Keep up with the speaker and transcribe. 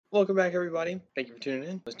Welcome back, everybody. Thank you for tuning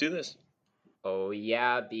in. Let's do this. Oh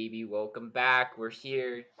yeah, baby, welcome back. We're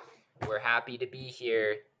here. We're happy to be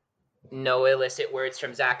here. No illicit words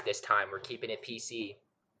from Zach this time. We're keeping it PC.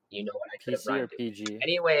 You know what I could have PC or rhymed to. PG?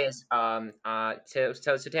 Anyways,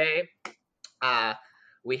 so today, uh,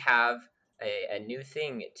 we have a new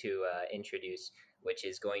thing to introduce, which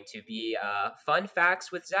is going to be fun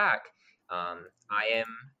facts with Zach. I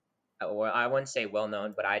am, or I wouldn't say well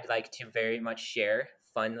known, but I'd like to very much share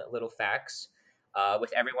fun little facts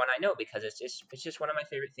with everyone I know because it's just one of my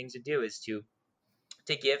favorite things to do is to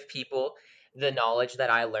give people the knowledge that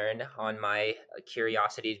I learned on my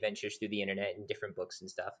curiosity adventures through the internet and different books and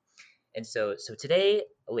stuff. And so today,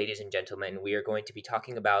 ladies and gentlemen, we are going to be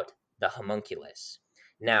talking about the homunculus.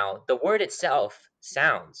 Now, the word itself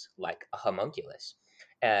sounds like a homunculus.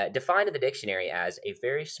 Defined in the dictionary as a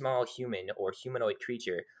very small human or humanoid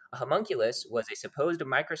creature, a homunculus was a supposed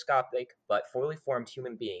microscopic but fully formed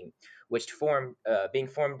human being, which being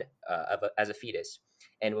formed as a fetus,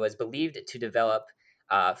 and was believed to develop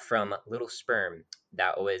from little sperm.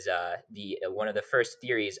 That was the one of the first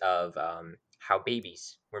theories of how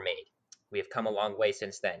babies were made. We have come a long way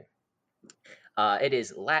since then. It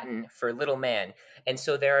is Latin for little man, and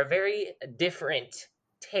so there are very different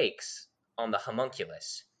takes on the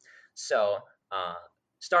homunculus. So, uh,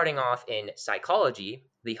 starting off in psychology,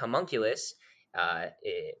 the homunculus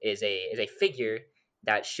is a figure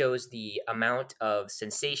that shows the amount of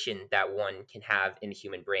sensation that one can have in the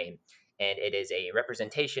human brain, and it is a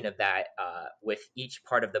representation of that with each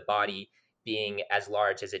part of the body being as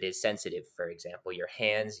large as it is sensitive. For example, your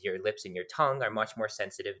hands, your lips, and your tongue are much more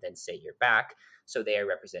sensitive than, say, your back. So they are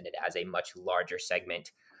represented as a much larger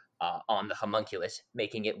segment on the homunculus,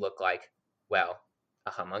 making it look like, well,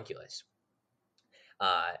 a homunculus.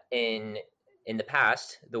 In the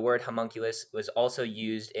past, the word homunculus was also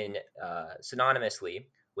used in synonymously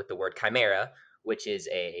with the word chimera, which is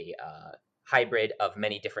a hybrid of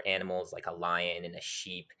many different animals, like a lion and a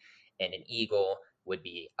sheep and an eagle would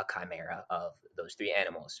be a chimera of those three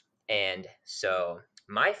animals. And so,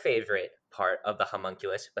 my favorite part of the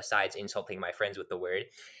homunculus, besides insulting my friends with the word,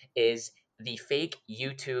 is the fake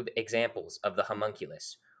YouTube examples of the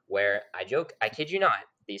homunculus, where I kid you not,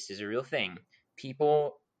 this is a real thing.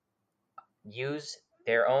 People use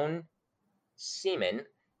their own semen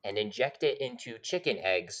and inject it into chicken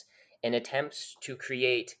eggs in attempts to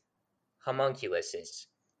create homunculuses.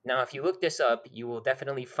 Now, if you look this up, you will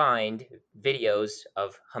definitely find videos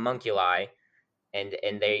of homunculi, and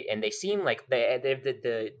they seem like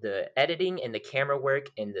the editing and the camera work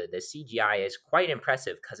and the CGI is quite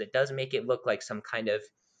impressive because it does make it look like some kind of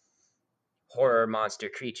horror monster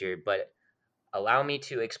creature, but allow me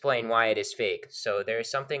to explain why it is fake. So there is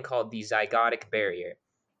something called the zygotic barrier,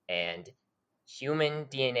 and human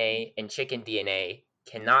DNA and chicken DNA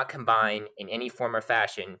cannot combine in any form or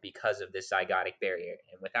fashion because of this zygotic barrier.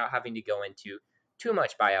 And without having to go into too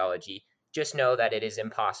much biology, just know that it is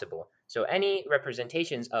impossible. So any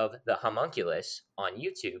representations of the homunculus on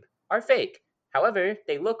YouTube are fake. However,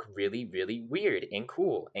 they look really, really weird and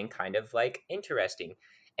cool and kind of like interesting.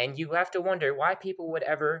 And you have to wonder why people would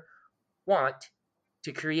ever want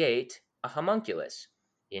to create a homunculus.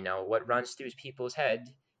 You know, what runs through people's head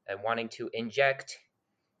and wanting to inject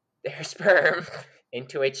their sperm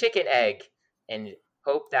into a chicken egg and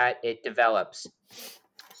hope that it develops.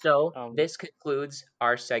 So this concludes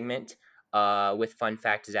our segment with Fun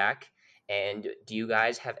Fact Zach. And do you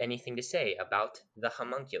guys have anything to say about the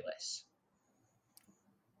homunculus?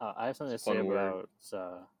 I have something to say about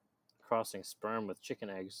crossing sperm with chicken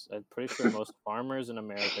eggs. I'm pretty sure most farmers in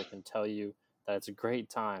America can tell you that it's a great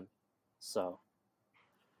time. So.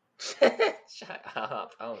 Shut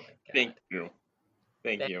up. Oh my god.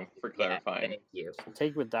 Thank you for clarifying. Thank you.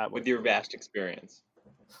 Take with that with your vast experience.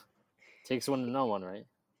 Takes one to know one, right?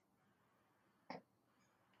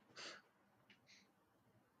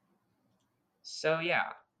 So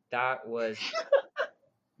yeah, that was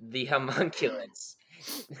the homunculus.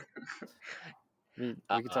 we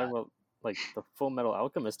could talk about like the Full Metal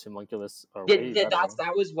Alchemist homunculus.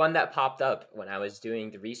 That was one that popped up when I was doing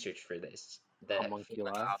the research for this. The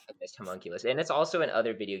homunculus, and it's also in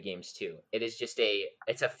other video games too. It is just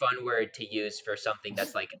it's a fun word to use for something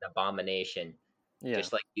that's like an abomination. Yeah.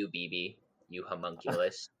 Just like you, BB, you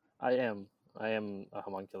homunculus. I am a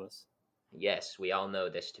homunculus. Yes, we all know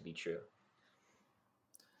this to be true.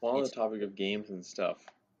 Well, on the topic of games and stuff,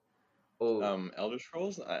 Elder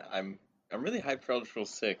Scrolls, I'm really hyped for Elder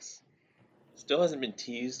Scrolls 6. Still hasn't been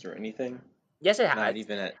teased or anything. Yes, it has. Not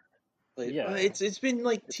even at. Yeah, it's been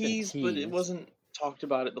like teased, but it wasn't talked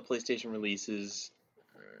about at the PlayStation releases,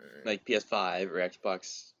 like PS5 or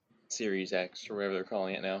Xbox Series X or whatever they're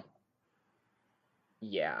calling it now.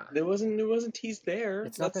 Yeah. It wasn't teased there.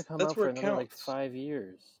 It's not gonna come that's out where for it another counts. 5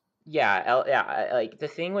 years. Yeah, like the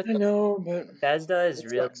thing with I know, but Bethesda is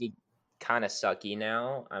it really sucks. kind of sucky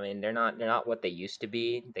now. I mean, they're not what they used to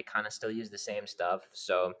be. They kind of still use the same stuff.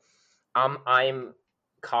 So, I'm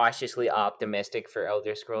cautiously optimistic for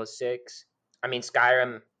Elder Scrolls 6. I mean,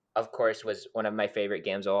 Skyrim, of course, was one of my favorite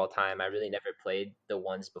games of all time. I really never played the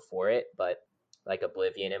ones before it, but like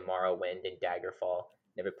Oblivion and Morrowind and Daggerfall,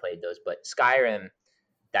 never played those. But Skyrim,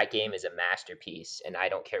 that game is a masterpiece, and I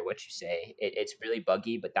don't care what you say. It's really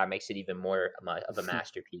buggy, but that makes it even more of a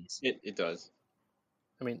masterpiece. It does.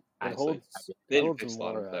 I mean, Honestly, it they didn't holds fix a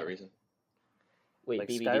lot of it more. for that reason. Wait, Like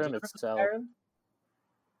BB, did you Skyrim ever play itself. Skyrim?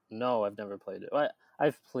 No, I've never played it.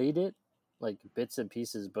 I've played it like bits and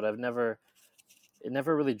pieces, but it never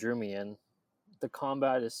really drew me in. The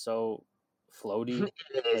combat is so floaty.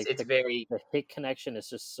 It is. Like It's very. the hit connection is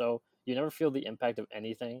just so, you never feel the impact of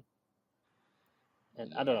anything.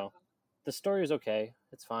 And I don't Yeah. know. The story is okay.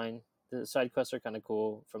 It's fine. The side quests are kind of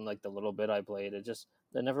cool from like the little bit I played.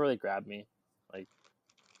 They never really grabbed me. Like,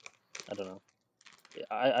 I don't know.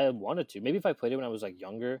 I wanted to. Maybe if I played it when I was like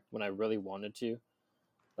younger, when I really wanted to.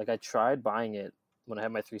 Like I tried buying it when I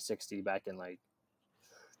had my 360 back in like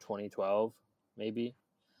 2012, maybe.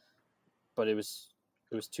 But it was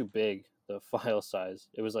too big, the file size.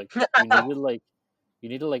 It was like you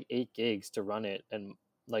needed like 8 gigs to run it, and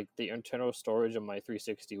like the internal storage of my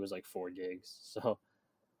 360 was like 4 gigs. So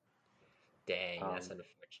Dang, that's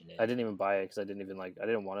unfortunate. I didn't even buy it because I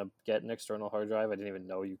didn't want to get an external hard drive. I didn't even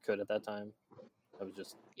know you could at that time. I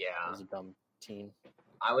was a dumb teen.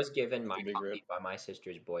 I was given my copy by my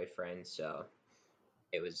sister's boyfriend, so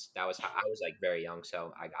that was how I was like very young,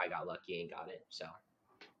 so I got lucky and got it. So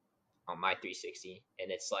on my 360,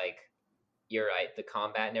 and it's like, you're right, the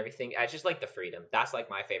combat and everything. I just like the freedom. That's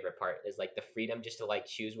like my favorite part, is like the freedom just to like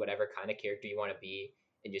choose whatever kind of character you want to be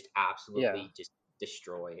and just absolutely just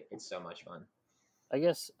destroy. It's so much fun. I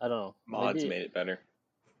guess I don't know. Mods made it better.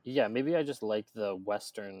 Yeah, maybe I just like the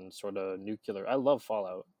Western sort of nuclear. I love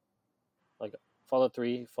Fallout, like Fallout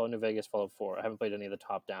 3, Fallout New Vegas, Fallout 4. I haven't played any of the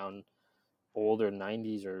top-down, older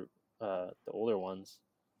 90s or the older ones,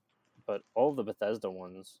 but all of the Bethesda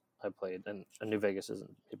ones I played, and New Vegas isn't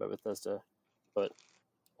made by Bethesda, but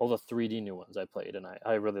all the 3D new ones I played, and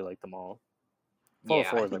I really like them all. Fallout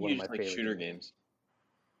 4 is like one of my favorite shooter games.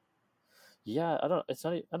 Yeah, I don't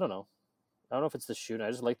know. I don't know if it's the shooting. I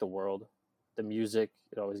just like the world. The music,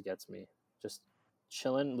 it always gets me. Just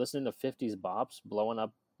chilling, listening to 50s bops, blowing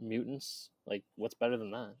up mutants. Like, what's better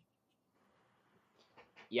than that?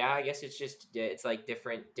 Yeah, I guess it's like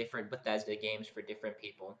different Bethesda games for different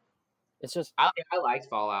people. It's just I liked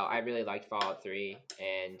Fallout. I really liked Fallout 3,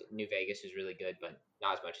 and New Vegas is really good, but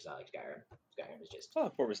not as much as I like Skyrim. Skyrim is just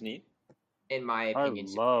Fallout 4 was neat. In my opinion,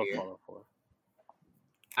 I love superior. Fallout 4.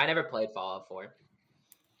 I never played Fallout 4.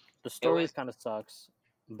 The story kind of sucks,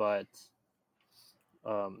 but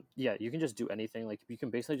yeah, you can just do anything. Like, you can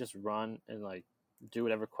basically just run and like do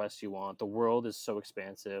whatever quests you want. The world is so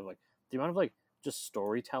expansive. Like, the amount of like just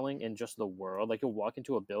storytelling in just the world. Like, you'll walk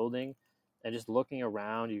into a building and just looking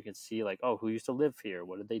around, you can see like, oh, who used to live here?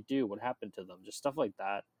 What did they do? What happened to them? Just stuff like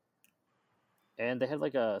that. And they had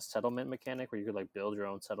like a settlement mechanic where you could like build your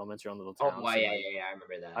own settlements, your own little towns. Oh, yeah, I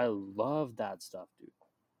remember that. I love that stuff, dude.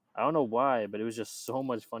 I don't know why, but it was just so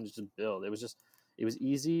much fun just to build. It was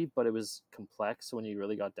easy, but it was complex when you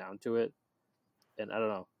really got down to it. And I don't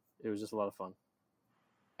know, it was just a lot of fun.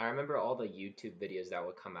 I remember all the YouTube videos that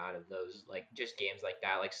would come out of those, like just games like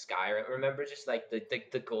that, like Skyrim. Remember just like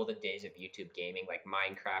the golden days of YouTube gaming, like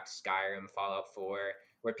Minecraft, Skyrim, Fallout 4,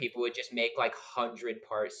 where people would just make like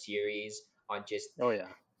 100-part series on just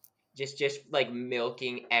just like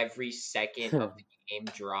milking every second of the game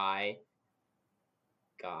dry.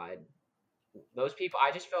 God, those people,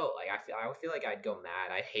 I just felt like I feel like I'd go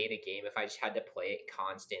mad. I'd hate a game if I just had to play it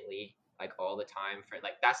constantly, like all the time for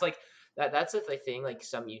like that's the thing. Like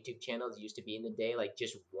some YouTube channels used to be in the day, like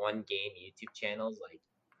just one game YouTube channels, like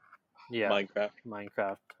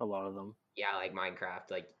Minecraft, a lot of them. Yeah, like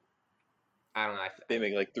Minecraft, like I don't know. They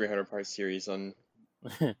make like 300-part series on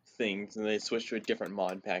things, and they switch to a different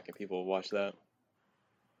mod pack, and people watch that.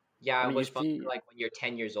 Yeah, it was fun for like when you're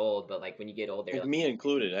 10 years old, but like when you get older, like me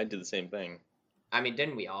included, I did the same thing. I mean,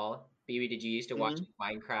 didn't we all? BB, did you used to watch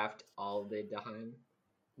Minecraft all the time?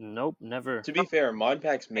 Nope, never. To be fair, mod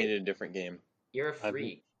packs made it a different game. You're a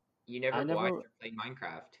freak. You never watched or played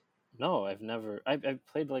Minecraft. No, I've never. I've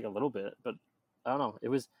played like a little bit, but I don't know. It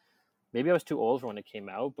was maybe I was too old for when it came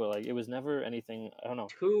out, but like it was never anything. I don't know.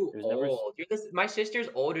 Too old. My sister's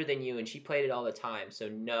older than you, and she played it all the time. So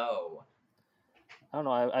no. I don't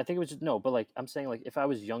know. I think it was just no, but like I'm saying, like if I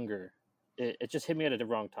was younger, it just hit me at the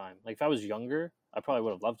wrong time. Like if I was younger, I probably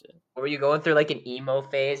would have loved it. Or were you going through like an emo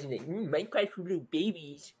phase and Minecraft for little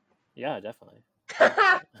babies? Yeah, definitely.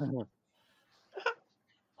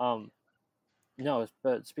 No,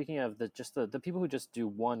 but speaking of the people who just do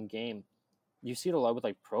one game, you see it a lot with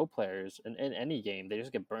like pro players in any game. They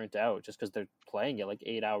just get burnt out just because they're playing it like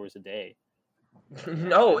 8 hours a day.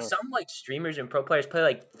 No, some like streamers and pro players play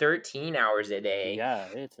like 13 hours a day. Yeah,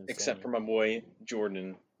 it's insane. Except for my boy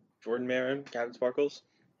Jordan Marin, Captain Sparkles,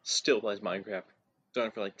 still plays Minecraft. Done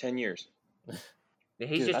it for like 10 years.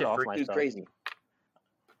 He's just a freak. He's crazy.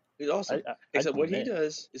 He's awesome. Except what he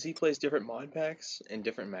does is he plays different mod packs and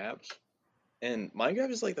different maps. And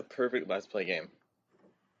Minecraft is like the perfect Let's Play game.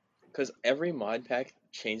 Because every mod pack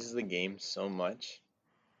changes the game so much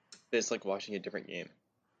that it's like watching a different game.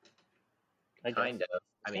 Kind of.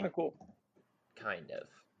 It's kind of cool. Kind of.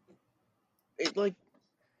 It like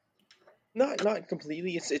not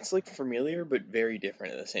completely. It's like familiar but very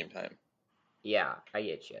different at the same time. Yeah, I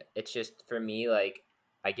get you. It's just for me, like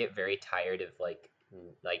I get very tired of like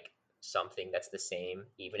something that's the same,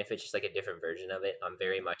 even if it's just like a different version of it. I'm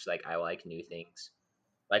very much like I like new things.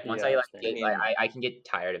 Like once I I can get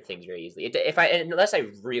tired of things very easily. Unless I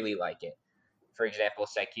really like it. For example,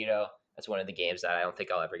 Sekiro. That's one of the games that I don't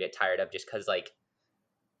think I'll ever get tired of, just because like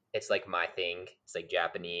it's like my thing. It's like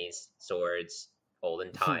Japanese swords,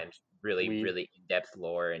 olden times, really in depth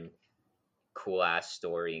lore and cool ass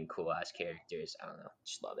story and cool ass characters. I don't know,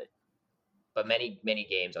 just love it. But many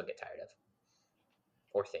games I'll get tired of,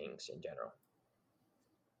 or things in general.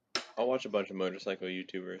 I'll watch a bunch of motorcycle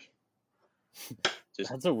YouTubers.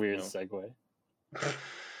 That's a weird segue.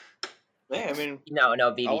 Yeah, I mean, no,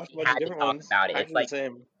 BB, he had to talk about it. It's like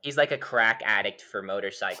he's like a crack addict for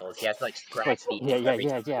motorcycles. He has to like scratch the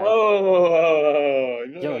yeah. Whoa.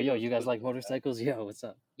 Yo, you guys like motorcycles? Yo, what's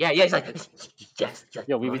up? Yeah, he's like, yes.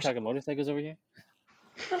 Yo, we be talking motorcycles over here?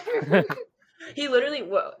 He literally,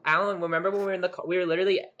 Alan, remember when we were in the car? We were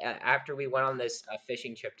literally, after we went on this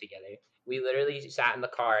fishing trip together, we literally sat in the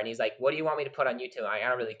car and he's like, what do you want me to put on YouTube? I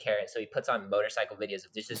don't really care. So he puts on motorcycle videos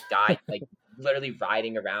of this guy, like literally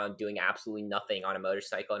riding around doing absolutely nothing on a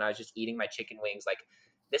motorcycle. And I was just eating my chicken wings. Like,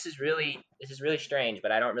 this is really strange,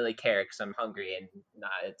 but I don't really care because I'm hungry and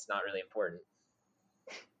it's not really important.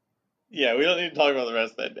 Yeah, we don't need to talk about the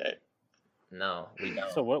rest of that day. No, we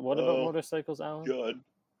don't. So what about motorcycles, Alan? God.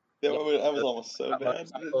 That was almost so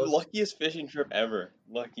bad. Luckiest fishing trip ever.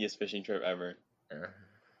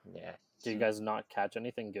 Yeah. Did you guys not catch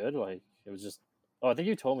anything good? Like, it was just... Oh, I think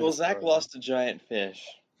you told me. Well, Zach lost a giant fish.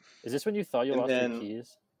 Is this when you thought you lost your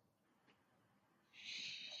keys?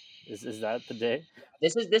 Is that the day?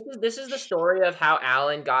 This is the story of how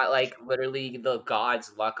Alan got like literally the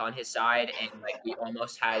god's luck on his side, and like we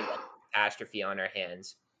almost had like catastrophe on our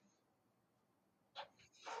hands.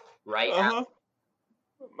 Right?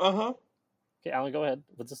 Okay, Alan, go ahead.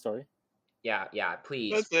 What's the story? Yeah,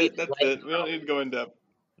 please. That's it. We don't need to go in depth.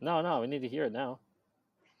 No, we need to hear it now.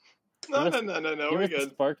 No, Give we're us good. the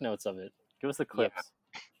spark notes of it. Give us the clips.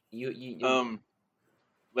 Yeah. You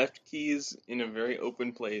left keys in a very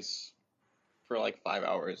open place for like 5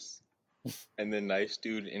 hours. And the nice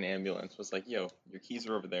dude in ambulance was like, yo, your keys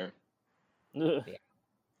are over there. Yeah.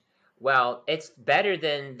 Well, it's better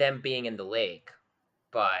than them being in the lake,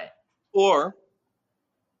 but... Or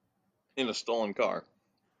in a stolen car.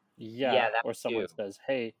 Yeah, or someone says,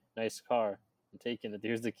 hey, nice car. I'm taking it.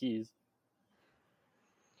 Here's the keys.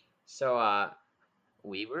 So,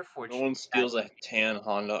 we were fortunate. No one steals a tan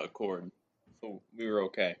Honda Accord. So we were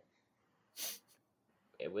okay.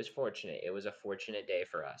 It was fortunate. It was a fortunate day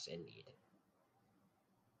for us, indeed.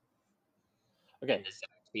 Okay. And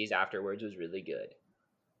the Zaxby's afterwards was really good.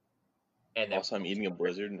 And also, I'm eating a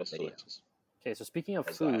Blizzard and it's delicious. Okay, so speaking of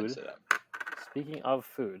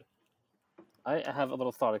food, I have a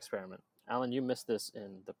little thought experiment. Alan, you missed this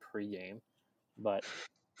in the pregame, but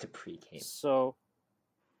the pregame. So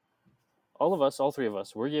all three of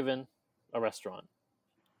us, we're given a restaurant.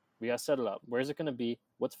 We gotta set it up. Where's it gonna be?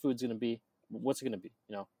 What's food's gonna be? What's it gonna be?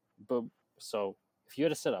 But so if you had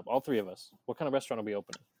to set up, all three of us, what kind of restaurant are we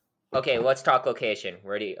opening? Okay, let's talk location.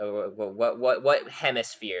 Where do you, what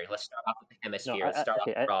hemisphere? Let's start off with the hemisphere. Let's start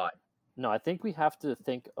off broad. No, I think we have to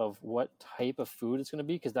think of what type of food it's going to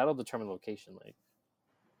be because that'll determine location. Like,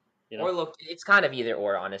 Or look, it's kind of either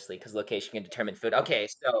or, honestly, because location can determine food. Okay,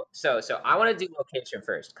 so I want to do location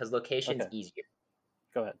first because location's easier.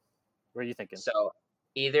 Go ahead. Where are you thinking? So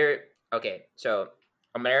so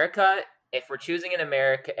America. If we're choosing in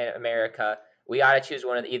America, we got to choose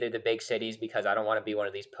one of either the big cities because I don't want to be one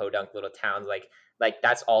of these podunk little towns. Like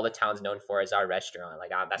that's all the town's known for is our restaurant.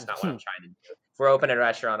 Like that's not what I'm trying to do. If we're opening a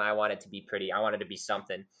restaurant, I want it to be pretty. I want it to be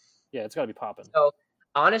something. Yeah, it's got to be popping. So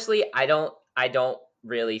honestly, I don't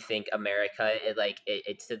really think America.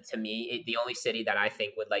 To me, the only city that I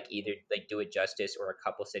think would like either like do it justice, or a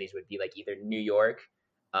couple cities would be like either New York,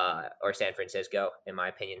 or San Francisco. In my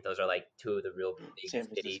opinion, those are like two of the real big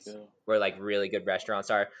cities where like really good restaurants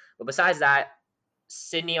are. But besides that,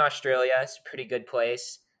 Sydney, Australia is a pretty good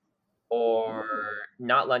place. Or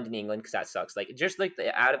not London, England, because that sucks. Like just like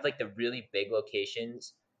out of like the really big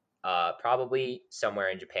locations, probably somewhere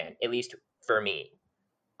in Japan, at least for me.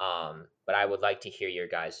 But I would like to hear your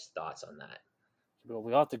guys' thoughts on that. Well,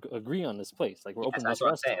 we have to agree on this place. Like we're opening this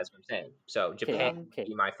restaurant. That's what I'm saying. So Japan would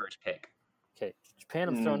be my first pick. Okay, Japan,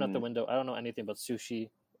 I'm throwing out the window. I don't know anything about sushi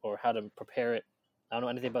or how to prepare it. I don't know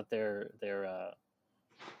anything about their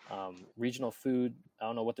regional food. I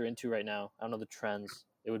don't know what they're into right now. I don't know the trends.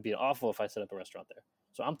 It would be awful if I set up a restaurant there.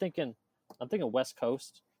 So I'm thinking West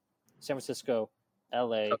Coast, San Francisco,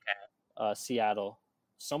 LA, Seattle,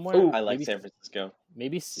 somewhere. Ooh, I like San Francisco.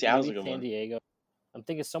 Maybe Seattle's maybe a good San one. Diego. I'm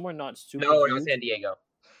thinking somewhere not super. No, huge. not San Diego.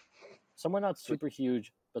 Somewhere not super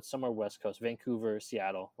huge, but somewhere West Coast, Vancouver,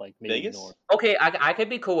 Seattle, like maybe Vegas? north. Okay, I could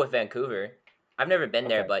be cool with Vancouver. I've never been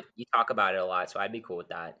there, but you talk about it a lot, so I'd be cool with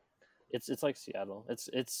that. It's like Seattle.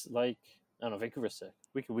 It's like I don't know. Vancouver's sick.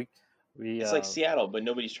 It's like Seattle, but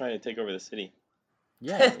nobody's trying to take over the city.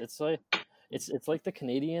 Yeah, it's like it's like the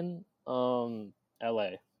Canadian LA,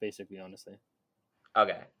 basically, honestly.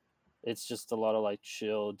 Okay. It's just a lot of like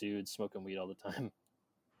chill dudes smoking weed all the time.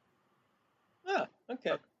 Ah,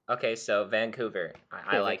 okay. Okay, so Vancouver.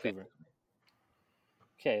 I like Vancouver.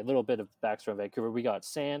 Okay, a little bit of backstory on Vancouver. We got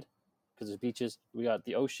sand because there's beaches. We got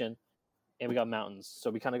the ocean, and we got mountains. So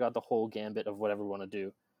we kind of got the whole gambit of whatever we want to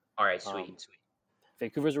do. All right, sweet.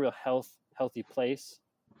 Vancouver's a real healthy place,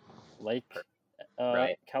 like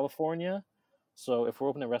California. So if we're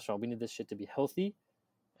opening a restaurant, we need this shit to be healthy,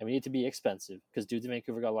 and we need to be expensive because dudes in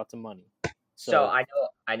Vancouver got lots of money. So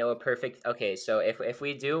I know a perfect. Okay, so if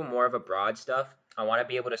we do more of a broad stuff, I want to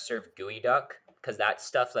be able to serve gooey duck because that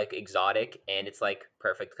stuff's like exotic and it's like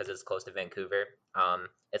perfect because it's close to Vancouver.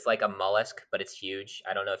 It's like a mollusk, but it's huge.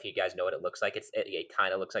 I don't know if you guys know what it looks like. It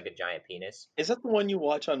kind of looks like a giant penis. Is that the one you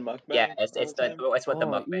watch on mukbang? Yeah, it's what the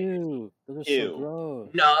mukbang. Ew, those are so gross.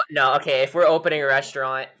 No. Okay, if we're opening a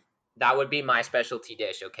restaurant, that would be my specialty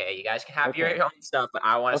dish. Okay, you guys can have your own stuff, but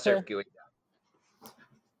I want to serve gooey duck.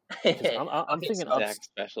 I'm thinking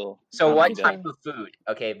special. So what type of food?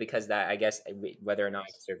 Okay, because that I guess whether or not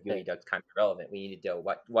I can serve gooey duck is kind of irrelevant. We need to know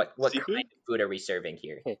what kind of food are we serving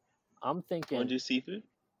here? Okay, I'm thinking. Want to do seafood?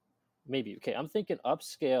 Maybe. Okay, I'm thinking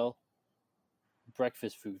upscale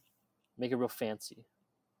breakfast food. Make it real fancy.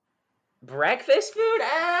 Breakfast food?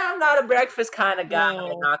 I'm not a breakfast kind of guy.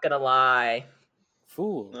 I'm not gonna lie.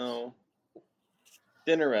 Fools. No.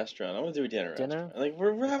 Dinner restaurant. I want to do a dinner restaurant. Like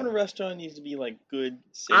we're having a restaurant, needs to be like good.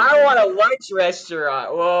 I want a lunch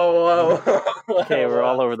restaurant. Whoa. Okay, we're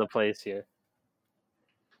all over the place here.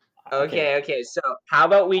 Okay. So how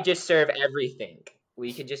about we just serve everything?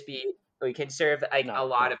 We can serve like a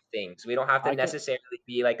lot of things. We don't have to necessarily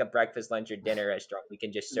be like a breakfast, lunch, or dinner restaurant. We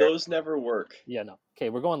can just serve. Those never work. Yeah, no. Okay,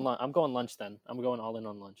 we're going. I'm going lunch then. I'm going all in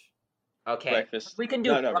on lunch. Okay. Breakfast. We can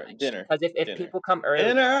do lunch, dinner. Because if people come early,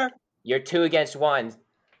 dinner. You're 2 against 1.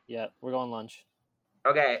 Yeah, we're going lunch.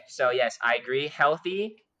 Okay, so yes, I agree.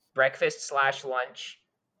 Healthy breakfast/lunch.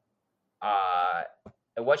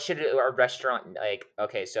 What should our restaurant like?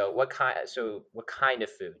 Okay, so what kind of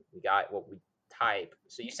food we got? What we type?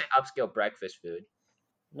 So you said upscale breakfast food.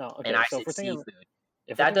 No, okay. And I so said if seafood.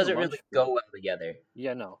 If that doesn't really go well together.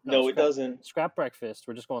 Yeah, no, it doesn't. Scrap breakfast.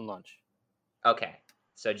 We're just going lunch. Okay,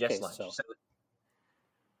 so just lunch.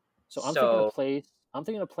 So I'm thinking a place. I'm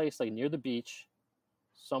thinking a place like near the beach,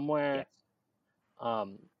 somewhere,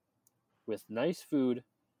 with nice food,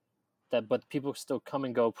 but people still come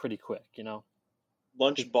and go pretty quick. You know,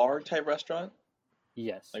 lunch bar type restaurant.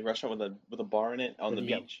 Yes, like restaurant with a bar in it on the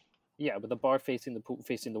beach. Yeah, with a bar facing the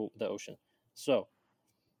ocean. So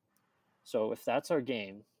if that's our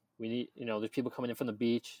game, we need there's people coming in from the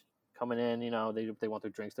beach, coming in. They want their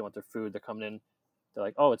drinks, they want their food. They're coming in. They're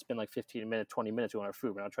like, oh, it's been like 15 minutes, 20 minutes. We want our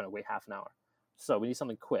food. We're not trying to wait half an hour. So we need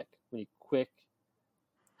something quick. We need quick,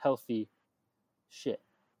 healthy shit.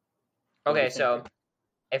 Okay, so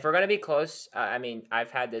if we're going to be close, I mean, I've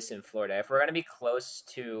had this in Florida. If we're going to be close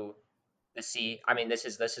to the sea, I mean, this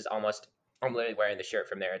is almost, I'm literally wearing the shirt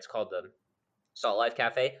from there. It's called the Salt Life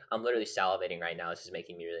Cafe. I'm literally salivating right now. This is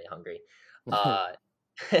making me really hungry.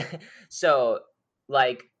 So,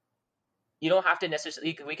 like, you don't have to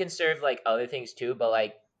necessarily, we can serve, like, other things too, but,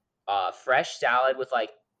 like, fresh salad with, like,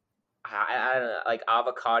 I don't know, like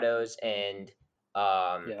avocados and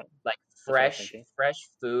like That's what I was fresh thinking.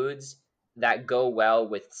 foods that go well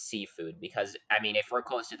with seafood, because I mean, if we're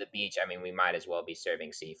close to the beach, I mean, we might as well be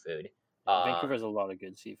serving seafood. Yeah, Vancouver has a lot of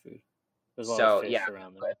good seafood. There's a lot of So fish yeah,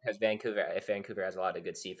 around there. because Vancouver has a lot of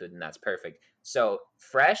good seafood, then that's perfect. So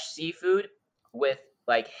fresh seafood with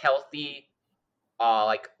like healthy,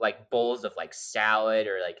 like bowls of like salad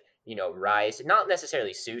or like rice, not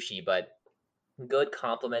necessarily sushi, but good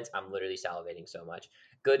compliments. I'm literally salivating so much.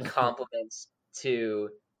 Good compliments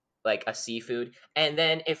to like a seafood, and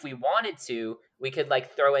then if we wanted to, we could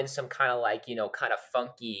like throw in some kind of like kind of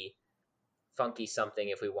funky something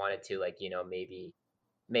if we wanted to, like maybe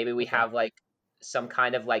we Okay. have like some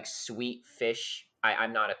kind of like sweet fish.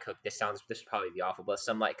 I'm not a cook. This would probably be awful, but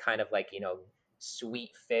some like kind of like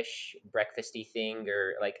sweet fish breakfasty thing,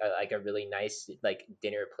 or like a really nice like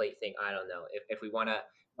dinner plate thing. I don't know. If we wanna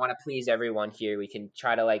please everyone here, we can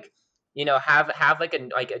try to like have like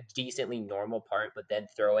a decently normal part, but then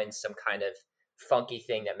throw in some kind of funky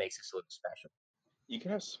thing that makes us look special. You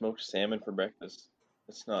can have smoked salmon for breakfast.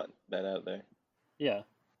 It's not that out there. Yeah,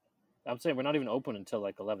 I'm saying we're not even open until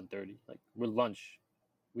like 11:30. Like we're lunch.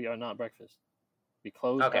 We are not breakfast. We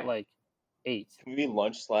close Okay. at like 8. Can we be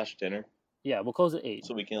lunch/dinner? Yeah, we'll close at 8.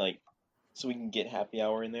 So we can get happy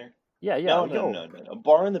hour in there. Yeah. No. A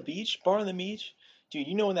bar on the beach, dude.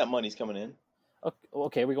 You know when that money's coming in.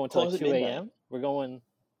 Okay, we're going till Close like at 2 midnight. a.m. We're going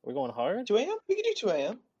hard. 2 a.m. We can do 2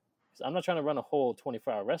 a.m. I'm not trying to run a whole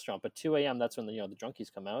 24-hour restaurant, but 2 a.m. That's when the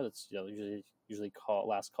drunkies come out. It's usually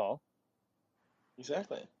last call.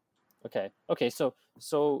 Exactly. Okay. So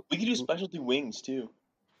we could do specialty wings too.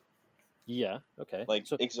 Yeah. Okay. Like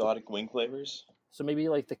exotic wing flavors. So maybe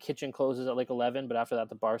like the kitchen closes at like 11, but after that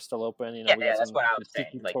the bar's still open. Yeah, we got that's what I was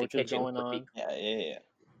saying. Like torches the kitchen going on. Yeah.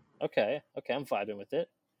 Okay, I'm vibing with it.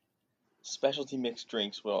 Specialty mixed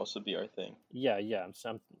drinks would also be our thing. Yeah. I'm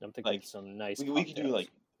thinking like some nice. We could do like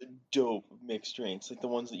dope mixed drinks, like the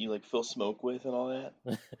ones that you like fill smoke with and all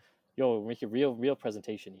that. Yo, make it real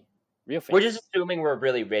presentation-y. Real fancy. We're just assuming we're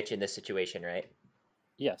really rich in this situation, right?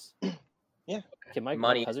 Yes. Yeah. Okay, my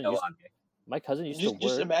cousin used to work.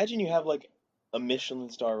 Just imagine you have like a Michelin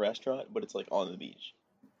star restaurant, but it's like on the beach.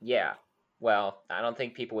 Yeah. Well, I don't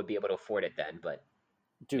think people would be able to afford it then, but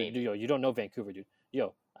dude, you don't know Vancouver, dude.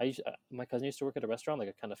 Yo, my cousin used to work at a restaurant, like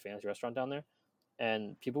a kind of fancy restaurant down there,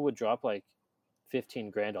 and people would drop like 15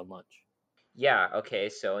 grand on lunch. Yeah, okay,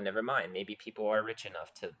 so never mind. Maybe people are rich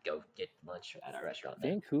enough to go get lunch at a restaurant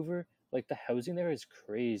there. Vancouver, like the housing there is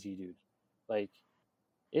crazy, dude. Like,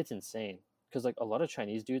 it's insane. Because like a lot of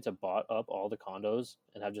Chinese dudes have bought up all the condos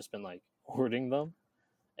and have just been like hoarding them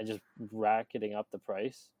and just racketing up the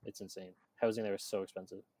price. It's insane. Housing there is so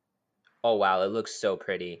expensive. Oh wow, it looks so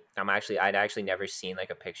pretty. I'd actually never seen like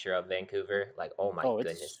a picture of Vancouver. Like, oh my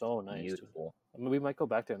goodness, it's so nice, beautiful. Dude. I mean, we might go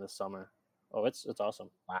back there in the summer. Oh, it's awesome.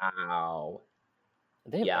 Wow.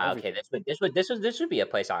 Yeah. Everything. Okay. This would be a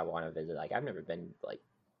place I want to visit. Like, I've never been. Like,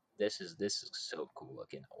 this is so cool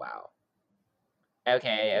looking. Wow.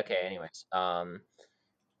 Okay. Anyways,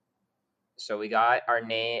 so we got our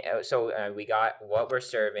name. So we got what we're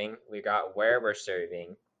serving. We got where we're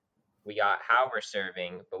serving. We got how we're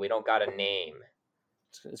serving, but we don't got a name.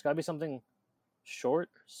 It's got to be something short,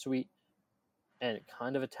 sweet, and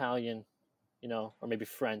kind of Italian, or maybe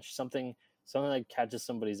French. Something that catches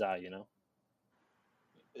somebody's eye,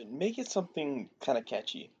 Make it something kind of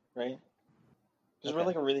catchy, right? Because we're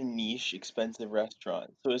like a really niche, expensive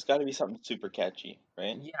restaurant, so it's got to be something super catchy,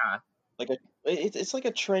 right? Yeah. Like it's like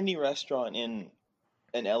a trendy restaurant in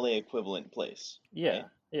an LA equivalent place. Yeah. Right?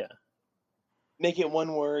 Yeah. Make it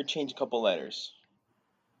one word, change a couple letters.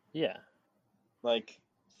 Yeah. Like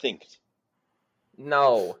thinked.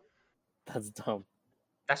 No. That's dumb.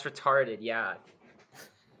 That's retarded. Yeah.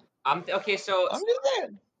 Okay. So I'm just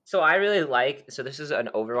saying. So I really like. So this is an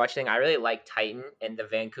Overwatch thing. I really like Titan and the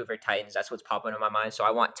Vancouver Titans. That's what's popping in my mind. So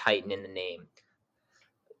I want Titan in the name,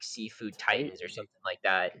 like Seafood Titans or something like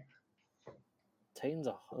that. Titan's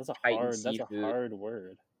that's a hard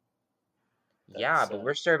word. Yeah, but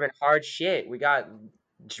we're serving hard shit. We got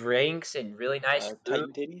drinks and really nice food.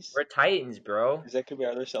 Titan titties? We're Titans, bro. Is that could be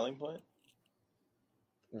our other selling point?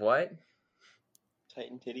 What?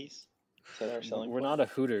 Titan titties? Is that our selling point? We're not a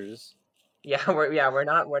Hooters. Yeah, we're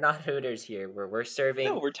not Hooters here. We're serving.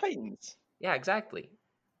 No, we're Titans. Yeah, exactly.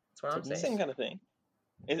 That's what I'm saying. Same kind of thing.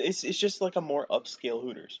 It's just like a more upscale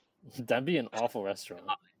Hooters. That'd be an awful restaurant.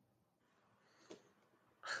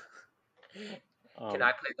 Can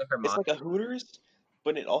I play the Vermont? It's like a Hooters,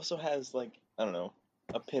 but it also has like, I don't know,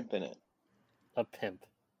 a pimp in it. A pimp?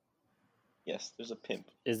 Yes, there's a pimp.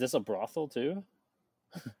 Is this a brothel too?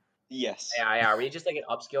 Yes. Yeah. Are we just like an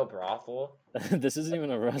upscale brothel? This isn't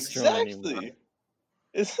even a restaurant anymore.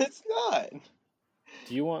 It's not.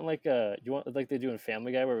 Do you want like they do in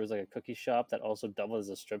Family Guy, where it was like a cookie shop that also doubled as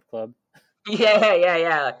a strip club?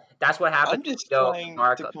 Yeah. That's what happens. I'm just trying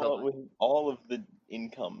to come up with all of the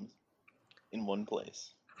incomes in one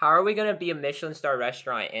place. How are we gonna be a Michelin star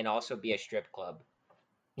restaurant and also be a strip club?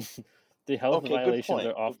 The health violations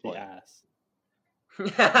are off the ass.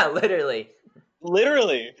 Yeah, literally.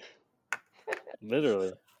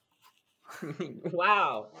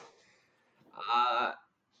 Wow.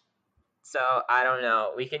 So I don't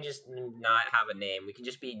know. We can just not have a name. We can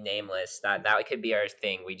just be nameless. That could be our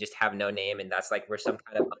thing. We just have no name, and that's like we're some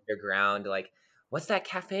kind of underground. Like, what's that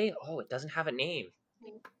cafe? Oh, it doesn't have a name.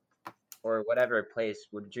 Or whatever place,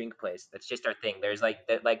 would drink place. That's just our thing. There's like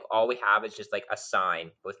that. Like all we have is just like a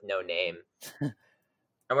sign with no name, and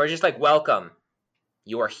we're just like, welcome.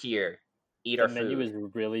 You are here. Eat our food. The menu is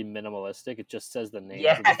really minimalistic. It just says the names.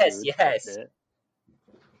 Yes, of the food. yes. That's it.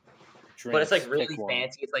 Drinks, but it's like really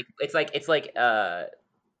fancy. It's like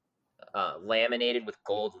laminated with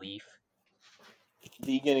gold leaf.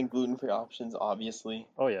 Vegan and gluten-free options, obviously.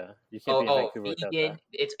 Oh yeah, you can't be in Vancouver without vegan. that.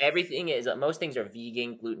 It's everything is most things are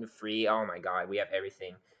vegan, gluten-free. Oh my god, we have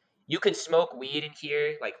everything. You can smoke weed in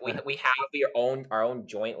here. Like we have our own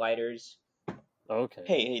joint lighters. Okay.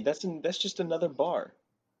 Hey, that's just another bar.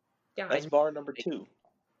 Yeah, that's bar number 2.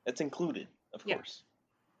 That's included, of course.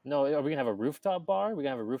 No, are we gonna have a rooftop bar? We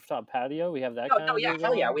gonna have a rooftop patio? We have that kind of deal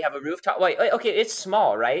hell yeah, we have a rooftop. Wait, okay, it's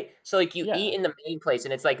small, right? So like you eat in the main place,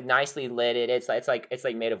 and it's like nicely lit. It's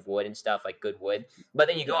like made of wood and stuff, like good wood. But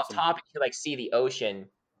then you go up top, and you can like see the ocean,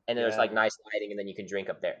 and then there's like nice lighting, and then you can drink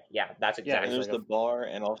up there. Yeah, that's exactly. And there's the bar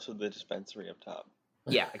and also the dispensary up top.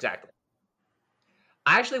 Yeah, exactly.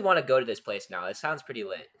 I actually want to go to this place now. It sounds pretty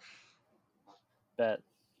lit. Bet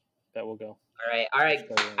we'll go. All right.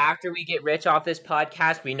 After we get rich off this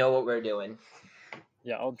podcast, we know what we're doing.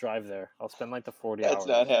 Yeah, I'll drive there. I'll spend like the 40 hours. That's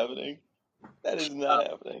not happening. That is not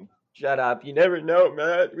happening. Shut up. You never know,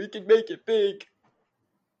 man. We can make it big.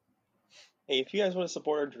 Hey, if you guys want to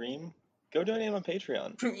support our dream, go donate on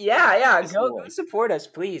Patreon. Yeah. Go support us,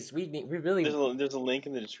 please. We really. There's a link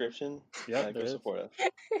in the description. Yeah, go support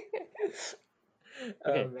us.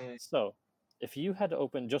 Okay, so if you had to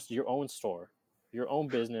open just your own store, your own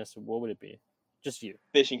business, what would it be? Just you.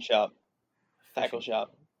 Fishing shop. Tackle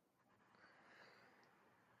shop.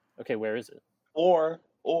 Okay, where is it? Or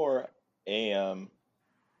a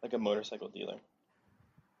like a motorcycle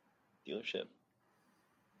dealership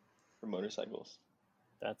for motorcycles.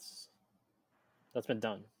 That's been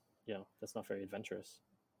done. You know, that's not very adventurous.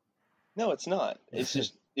 No, it's not. It's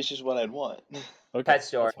just what I'd want. Okay, pet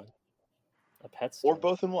store. A pet store. Or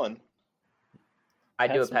both in one. I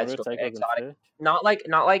do a pet store. Exotic. Not like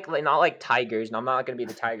tigers. No, I'm not gonna be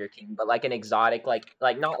the Tiger King, but like an exotic, like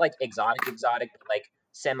not like exotic, but like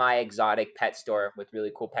semi-exotic pet store with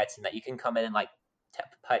really cool pets, and that you can come in and like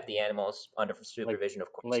pet the animals under supervision,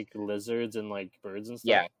 of course. Like lizards and like birds and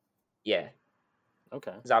stuff. Yeah.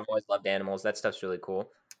 Okay. Because I've always loved animals. That stuff's really cool.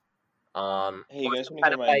 Hey, you guys want to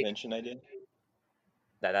hear my invention idea?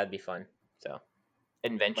 That'd be fun. So,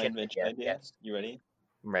 invention idea. Yes. You ready?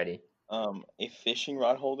 I'm ready. A fishing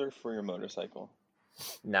rod holder for your motorcycle.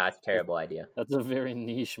 Nah, it's a terrible idea. That's a very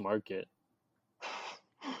niche market.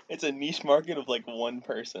 It's a niche market of like one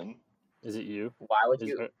person. Is it you? Why would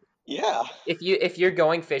you? Yeah. If you're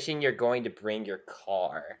going fishing, you're going to bring your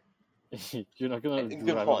car. You're not gonna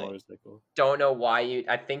drive a motorcycle. Don't know why you.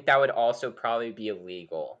 I think that would also probably be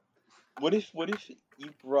illegal. What if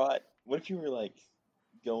you were like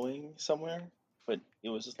going somewhere, but it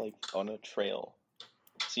was just like on a trail,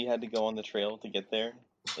 so you had to go on the trail to get there,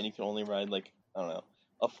 and you can only ride like, I don't know,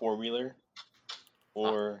 a 4-wheeler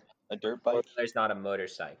or a dirt bike. There's not a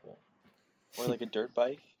motorcycle. Or like a dirt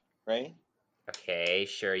bike, right? Okay,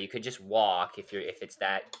 sure. You could just walk if it's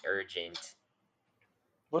that urgent.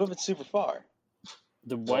 What if it's super far?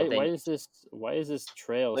 Why is this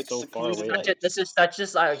trail like so far away? This is such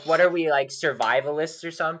just like, what are we, like survivalists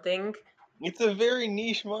or something? It's a very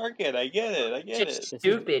niche market. I get it. Just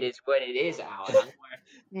stupid is what it is, Alan.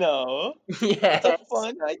 No. Yes. It's a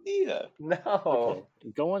fun idea. No. Okay.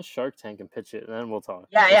 Go on Shark Tank and pitch it, and then we'll talk.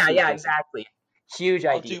 Yeah, exactly. Huge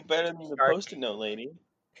idea. I'll do better than the Post-it note lady.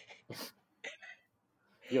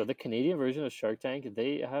 Yo, the Canadian version of Shark Tank,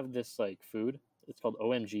 they have this like food. It's called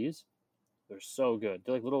OMGs. They're so good.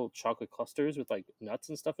 They're like little chocolate clusters with like nuts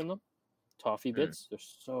and stuff in them. Toffee bits. They're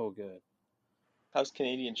so good. How's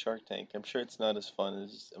Canadian Shark Tank? I'm sure it's not as fun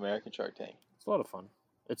as American Shark Tank. It's a lot of fun.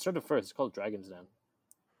 It started first. It's called Dragon's Den.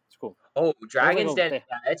 It's cool. Oh, Dragon's Den. Yeah,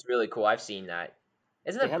 it's really cool. I've seen that.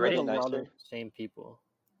 Isn't it British? Like a lot of same people.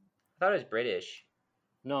 I thought it was British.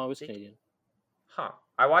 No, it was Canadian. Huh.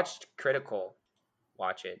 I watched Critical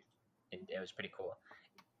watch it, and it was pretty cool.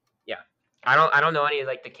 Yeah, I don't know any of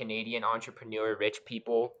like the Canadian entrepreneur rich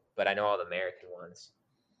people, but I know all the American ones.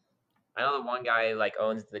 I know the one guy like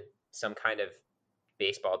owns some kind of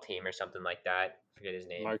baseball team or something like that. I forget his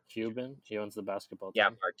name. Mark Cuban. He owns the basketball Yeah,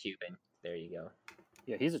 team. Mark Cuban. There you go.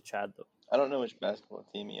 Yeah, he's a Chad though. I don't know which basketball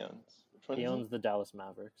team he owns. Which one He is owns the Dallas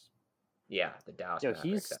Mavericks. Yeah, the Dallas Yo, Mavericks.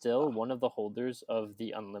 he's still one of the holders of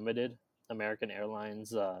the unlimited American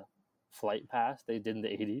Airlines flight pass they did in the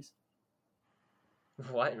 80s.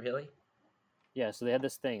 What, really? Yeah, so they had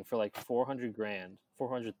this thing for like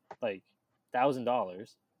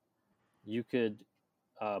 $400,000. You could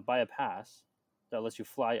buy a pass that lets you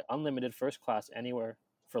fly unlimited first class anywhere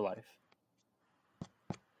for life.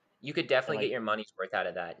 You could definitely get your money's worth out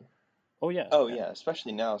of that. Oh yeah. Oh yeah,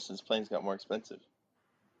 especially now since planes got more expensive.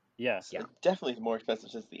 Yeah. It's definitely more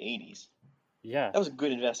expensive since the 80s. Yeah. That was a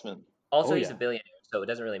good investment. Also, he's a billionaire, so it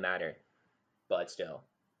doesn't really matter. But still.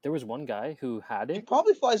 There was one guy who had it. He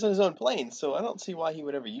probably flies on his own plane, so I don't see why he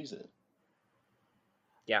would ever use it.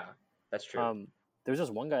 Yeah, that's true. There was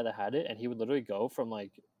just one guy that had it, and he would literally go from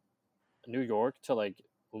like New York to like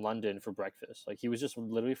London for breakfast. Like he was just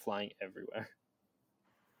literally flying everywhere.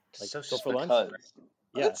 Like so go for lunch.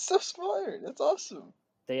 Yeah, that's so smart. That's awesome.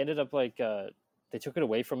 They ended up like they took it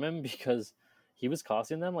away from him because he was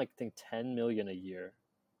costing them like I think $10 million a year.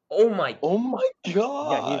 Oh my god!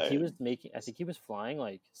 Yeah, he was making. I think he was flying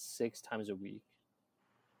like 6 times a week.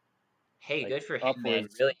 Hey, like, good for him, man!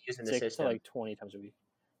 Really using the 6 system. to like 20 times a week.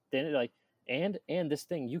 Then like and this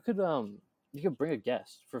thing you could bring a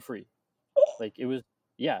guest for free. Like it was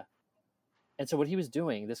And so what he was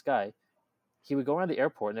doing, this guy, he would go around the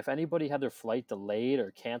airport, and if anybody had their flight delayed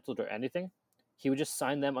or canceled or anything, he would just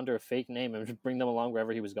sign them under a fake name and just bring them along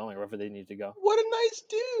wherever he was going, wherever they needed to go. What a nice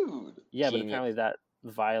dude! Yeah, Genius. But apparently that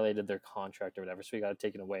violated their contract or whatever, so he got it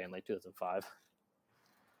taken away in like 2005.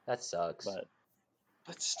 That sucks.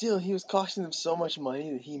 But still, he was costing them so much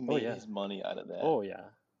money that he made his money out of that. Oh yeah,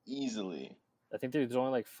 easily. I think there's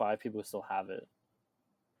only like 5 people who still have it.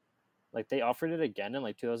 Like they offered it again in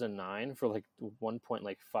like 2009 for like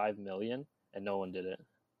 1.5 million, and no one did it.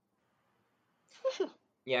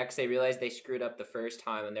 Yeah, because they realized they screwed up the first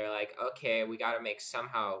time, and they're like, okay, we got to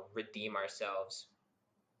somehow redeem ourselves.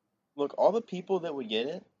 Look, all the people that would get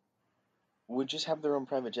it would just have their own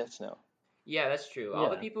private jets now. Yeah, that's true. All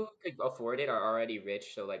the people who could afford it are already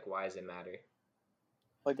rich, so like, why does it matter?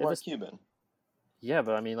 Like Mark Cuban. Yeah,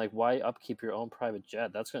 but I mean, like, why upkeep your own private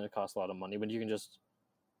jet? That's going to cost a lot of money when you can just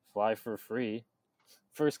fly for free,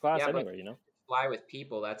 first class anywhere, you know? Fly with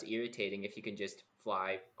people, that's irritating if you can just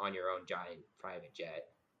fly on your own giant private jet.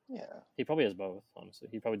 Yeah. He probably has both, honestly.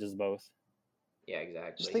 He probably does both. Yeah,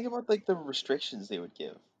 exactly. Just think about, like, the restrictions they would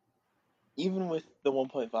give. Even with the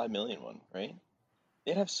 1.5 million one, right?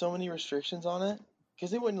 They'd have so many restrictions on it,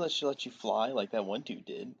 because they wouldn't let you fly like that one dude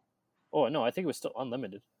did. Oh, no, I think it was still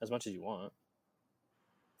unlimited, as much as you want.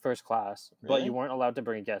 First class. Really? But you weren't allowed to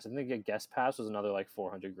bring a guest. I think a guest pass was another, like,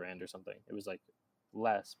 $400,000 or something. It was, like,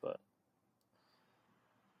 less, but...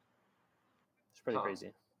 It's pretty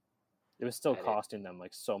crazy. It was still costing them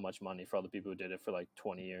like so much money for all the people who did it for like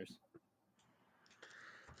 20 years.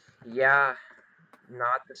 Yeah,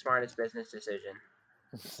 not the smartest business decision.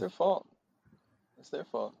 It's their fault. It's their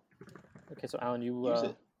fault. Okay, so Alan, you use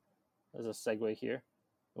it. As a segue here,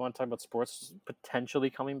 you want to talk about sports potentially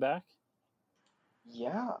coming back?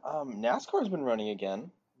 Yeah, NASCAR's been running again,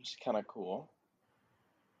 which is kind of cool.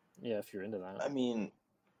 Yeah, if you're into that. I mean,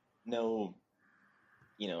 no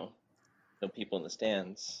people in the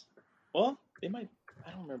stands. Well, they might.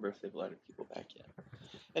 I don't remember if they've allowed people back yet.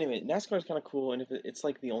 Anyway, NASCAR is kind of cool, and if it's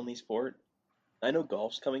like the only sport. I know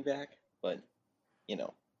golf's coming back, but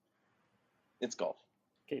it's golf.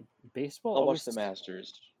 Okay, baseball. I'll watch the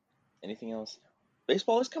Masters. Anything else?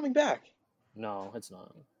 Baseball is coming back. No, it's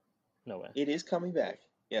not. No way. It is coming back.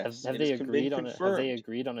 Yes. Have they agreed on it? Have they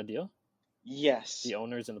agreed on a deal? Yes. The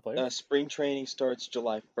owners and the players? Spring training starts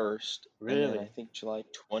July 1st. Really? And then I think July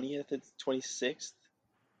 20th and 26th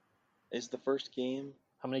is the first game.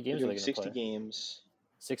 How many games are they going to play? 60 games.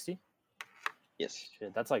 60? Yes.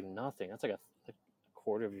 Shit, that's like nothing. That's like a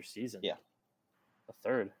quarter of your season. Yeah. A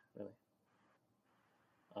third, really.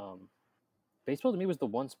 Baseball to me was the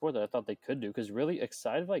one sport that I thought they could do, because really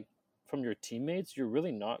excited, like, from your teammates, you're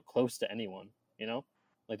really not close to anyone, you know?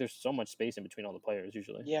 Like, there's so much space in between all the players,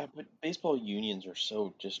 usually. Yeah, but baseball unions are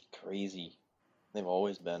so just crazy. They've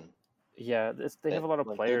always been. Yeah, they have a lot of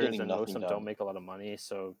players, and most of them don't make a lot of money,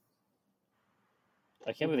 so...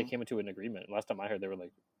 I can't believe they came into an agreement. Last time I heard, they were,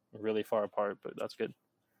 like, really far apart, but that's good.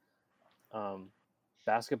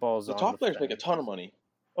 Basketball's the top players make a ton of money.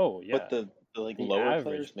 Oh, yeah. But the lower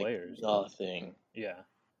players make nothing. Yeah,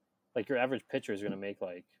 like your average pitcher is gonna make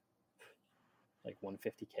like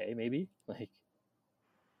 150K maybe. Like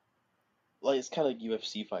it's kind of like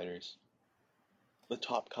UFC fighters. The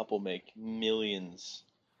top couple make millions.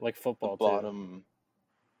 Like football too.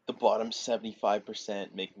 The bottom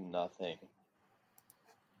 75% make nothing.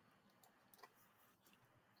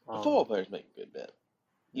 The football players make a good bit.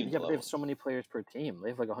 Yeah, but they have so many players per team. They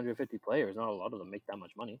have like 150 players. Not a lot of them make that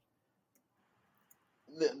much money.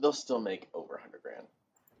 They'll still make over 100 grand.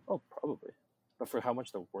 Oh, probably. But for how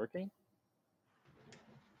much they're working?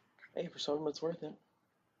 Hey, for some of them it's worth it.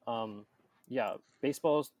 Yeah,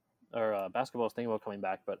 basketball's thinking about coming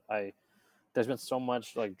back, but there's been so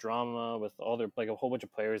much like drama with all their like a whole bunch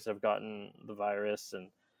of players that have gotten the virus, and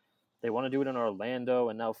they want to do it in Orlando,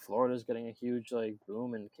 and now Florida's getting a huge like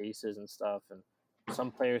boom in cases and stuff, and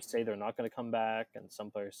some players say they're not going to come back, and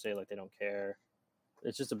some players say like they don't care.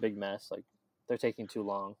 It's just a big mess. Like they're taking too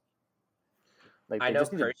long. Like I know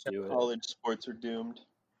personally, college sports are doomed.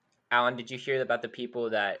 Alan, did you hear about the people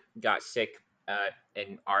that got sick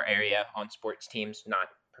in our area on sports teams? Not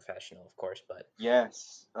professional, of course, but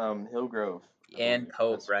yes, Hillgrove and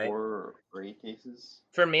Pope, right? 4 or 8 cases.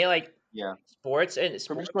 For me, like sports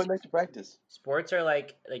From just going back to practice. Sports are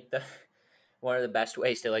like the one of the best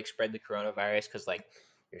ways to like spread the coronavirus because like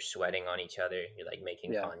you're sweating on each other, you're like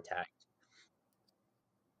making contact.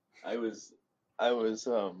 I was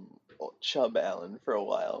Chubb Allen for a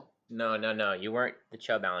while. No, you weren't the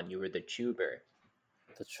Chubb Allen, you were the Chuber.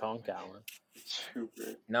 The Chonk Allen.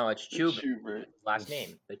 Chuber. No, it's Chuber. Last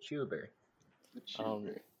name, the Chuber. The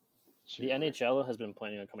Chuber. The NHL has been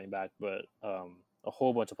planning on coming back, but a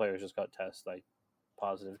whole bunch of players just got tested, like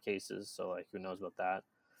positive cases. So like, who knows about that?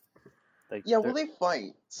 Like, yeah, well, they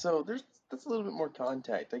fight, so that's a little bit more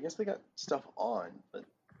contact. I guess they got stuff on, but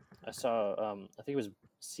I saw I think it was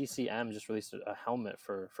CCM just released a helmet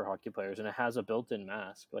for hockey players, and it has a built-in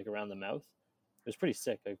mask like around the mouth. It was pretty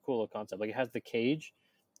sick, a cool little concept. Like it has the cage,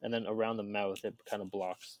 and then around the mouth it kind of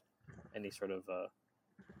blocks any sort of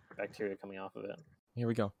bacteria coming off of it. Here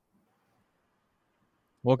we go.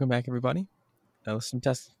 Welcome back, everybody. Some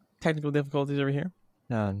technical difficulties over here.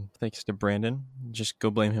 Thanks to Brandon. Just go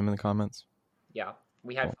blame him in the comments. Yeah,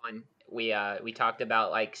 we had fun. We talked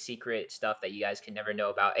about like secret stuff that you guys can never know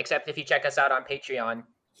about, except if you check us out on Patreon.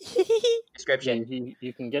 Description. Yeah,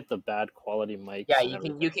 you can get the bad quality mics. Yeah,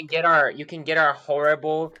 you can get our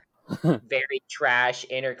horrible, very trash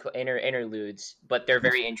interludes, but they're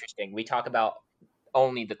very interesting. We talk about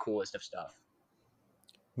only the coolest of stuff.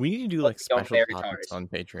 We need to do like special topics on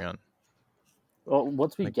Patreon. Well,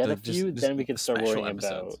 once we get a few, then we can start worrying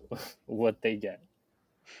about what they get.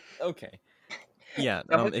 Okay. Yeah.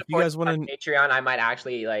 If you guys want to Patreon, I might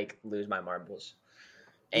actually like lose my marbles.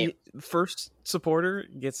 First supporter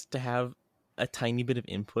gets to have a tiny bit of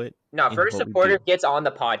input. No, first supporter gets on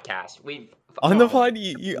the podcast.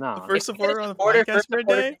 First supporter on the podcast for a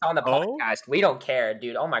day? On the podcast. We don't care,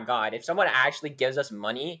 dude. Oh my god. If someone actually gives us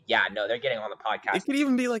money, they're getting on the podcast. It could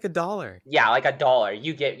even be like $1. Yeah, like $1.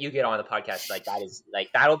 You get on the podcast. Like that is like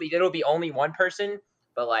it'll be only one person,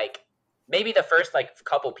 but like maybe the first like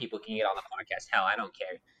couple people can get on the podcast. Hell, I don't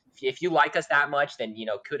care. If you like us that much, then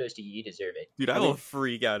kudos to you. You deserve it. Dude, I will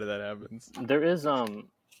freak out if that happens. There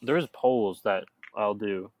is polls that I'll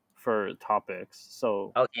do for topics.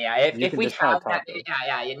 So okay, yeah, if we have that,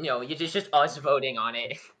 it's just us voting on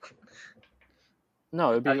it.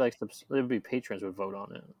 No, it'd be be patrons would vote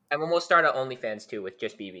on it. And then we'll start an OnlyFans too with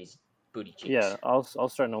just BB's booty cheeks. Yeah, I'll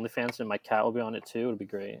start an OnlyFans and my cat will be on it too. It'll be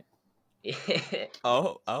great.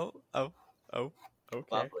 Oh, okay.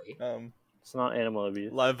 Lovely. It's not animal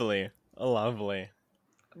abuse. Lovely.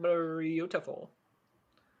 Beautiful.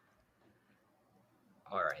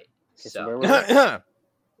 All right. Okay, so where was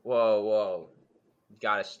whoa.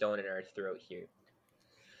 Got a stone in our throat here.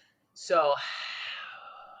 So,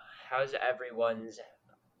 how's everyone's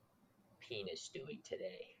penis doing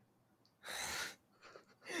today?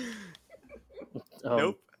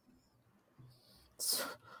 Nope.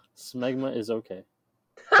 Smegma is okay.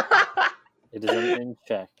 It is in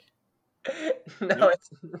check. No,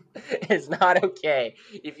 it's not okay.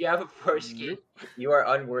 If you have a foreskin, you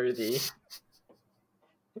are unworthy.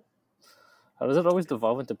 How does it always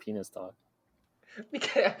devolve into penis talk?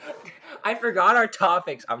 Because I forgot our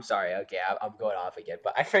topics. I'm sorry. Okay, I'm going off again,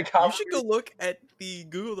 but I forgot. You should go look at the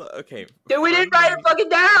Google. Okay. Dude, we didn't write it fucking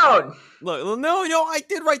down. Look, no, I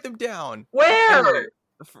did write them down. Where?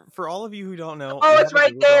 For all of you who don't know, oh, it's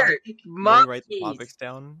right there. Write the topics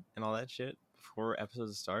down and all that shit before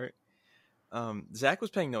episodes start. Zach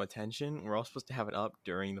was paying no attention. We're all supposed to have it up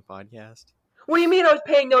during the podcast. What do you mean I was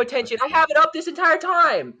paying no attention? I have it up this entire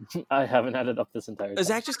time. I haven't had it up this entire time.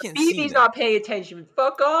 Zach just can't see. He's not paying attention.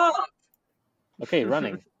 Fuck off. Okay,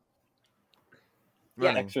 running.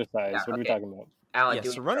 Running. Exercise. What are we talking about? Alan,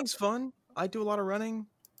 so running's fun. I do a lot of running.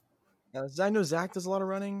 I know Zach does a lot of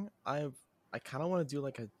running. I kind of want to do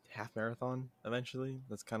like a half marathon eventually.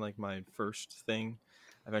 That's kind of like my first thing.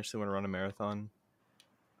 I eventually want to run a marathon.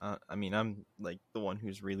 I mean, I'm like the one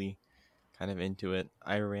who's really kind of into it.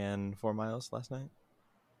 I ran 4 miles last night.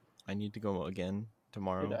 I need to go again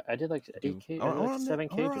tomorrow. Dude, I did like 8K. I did like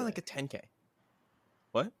 7K. I run like a 10K.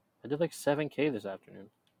 What? I did like 7K this afternoon.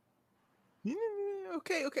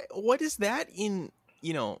 Okay. What is that in,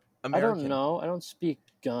 American? I don't know. I don't speak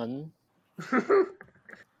gun.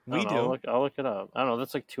 We do. I'll look it up. I don't know.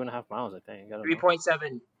 That's like 2.5 miles, I think.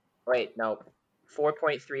 3.7. Wait, no.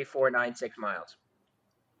 4.3496 miles.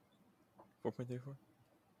 4.34?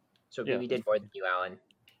 So we did more than you, Alan.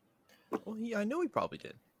 Well, I know he probably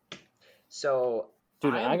did. So,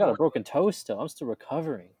 dude, I got a broken toe still. I'm still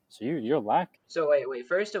recovering. So you're lacking. So wait.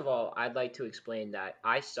 First of all, I'd like to explain that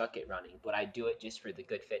I suck at running, but I do it just for the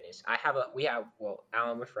good fitness. Alan,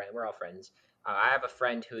 we're all friends. I have a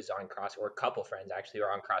friend who's on or a couple friends actually who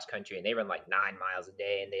are on cross country, and they run like 9 miles a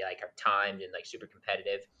day, and they like are timed and like super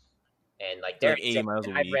competitive. And like they're 80 miles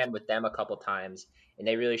a week. I ran with them a couple times, and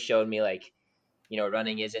they really showed me like,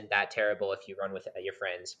 running isn't that terrible if you run with your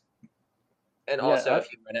friends. And also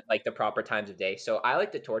if you run at like the proper times of day. So I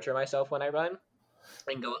like to torture myself when I run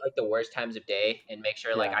and go at like the worst times of day and make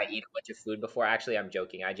sure like I eat a bunch of food before. Actually, I'm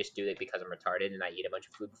joking. I just do it because I'm retarded and I eat a bunch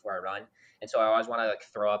of food before I run. And so I always want to like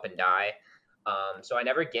throw up and die. So I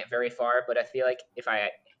never get very far, but I feel like if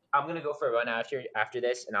I'm going to go for a run after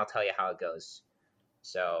this, and I'll tell you how it goes.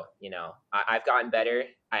 So, I've gotten better.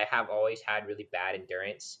 I have always had really bad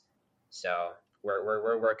endurance. So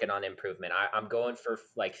we're working on improvement. I'm going for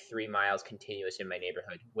like 3 miles continuous in my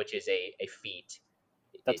neighborhood, which is a feat.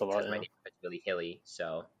 That's a lot. Because my neighborhood's really hilly.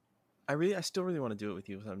 So I still really want to do it with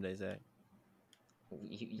you someday, Zach.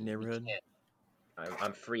 Neighborhood.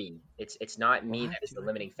 I'm free. It's not me that is the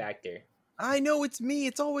limiting factor. I know it's me.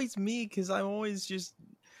 It's always me because I'm always just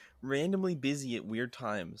randomly busy at weird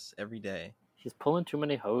times every day. He's pulling too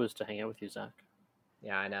many hoes to hang out with you, Zach.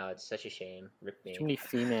 Yeah, I know. It's such a shame. Rip me. Too many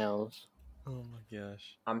females. Oh my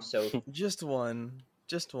gosh. I'm so... Just one.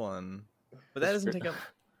 But that doesn't take up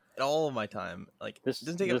all of my time. Like, it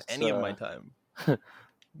doesn't take up any of my time.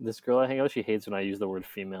 This girl I hang out with, she hates when I use the word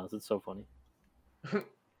females. It's so funny.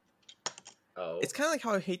 Oh. It's kind of like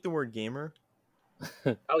how I hate the word gamer.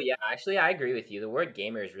 Oh yeah, actually I agree with you. The word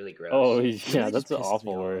gamer is really gross. Oh yeah, that's an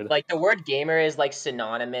awful word. Like the word gamer is like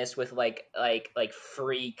synonymous with like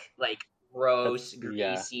freak, like gross,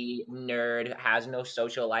 greasy, nerd, has no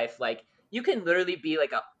social life. Like you can literally be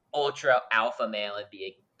like a ultra alpha male and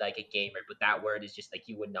be like a gamer, but that word is just like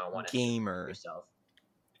you would not want to gamer yourself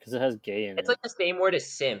because it has gay in it. It's like the same word as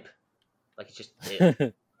simp. Like it's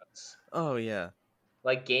just Oh yeah.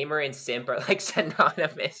 Like gamer and simp are like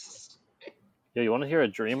synonymous. Yo, you want to hear a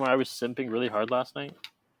dream where I was simping really hard last night?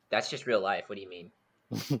 That's just real life. What do you mean?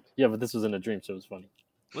 Yeah, but this was in a dream, so it was funny.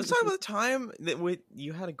 Let's talk about the time that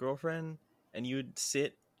you had a girlfriend and you would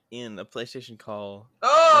sit in a PlayStation call.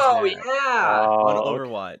 Oh yeah, on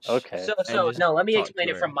Overwatch. Okay. So no, let me explain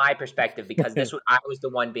it from my perspective because I was the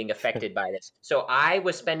one being affected by this. So I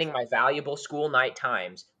was spending my valuable school night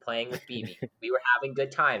times playing with BB. We were having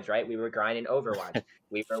good times, right? We were grinding Overwatch.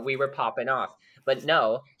 We were popping off. But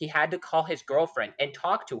no, he had to call his girlfriend and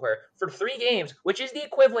talk to her for 3 games, which is the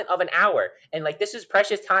equivalent of an hour. And like this is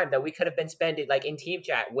precious time that we could have been spending like in team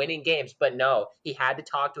chat winning games. But no, he had to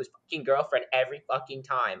talk to his fucking girlfriend every fucking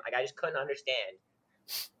time. Like I just couldn't understand.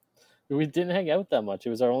 We didn't hang out that much. It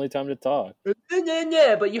was our only time to talk.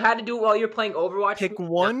 Yeah, but you had to do it while you're playing Overwatch. Pick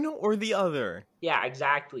one or the other. Yeah,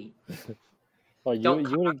 exactly. Well,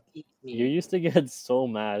 you used to get so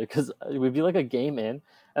mad because we'd be like a game in,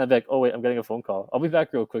 and I'd be like, "Oh wait, I'm getting a phone call. I'll be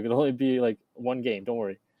back real quick. It'll only be like 1 game. Don't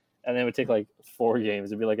worry." And then it would take like 4 games.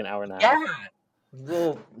 It'd be like an hour and a half. Yeah.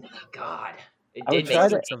 Well, God. It did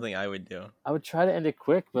make something I would do. I would try to end it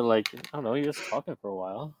quick, but like I don't know, you're just talking for a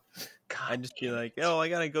while. God, I'd just be like, "Oh, I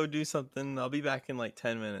gotta go do something. I'll be back in like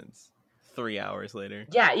 10 minutes." 3 hours later.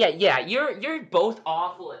 Yeah. You're both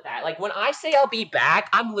awful at that. Like when I say I'll be back,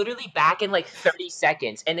 I'm literally back in like 30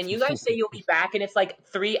 seconds. And then you guys say you'll be back and it's like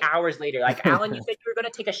 3 hours later. Like Alan, you said you were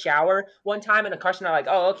gonna take a shower one time and Carson and I are like,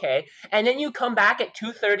 oh, okay. And then you come back at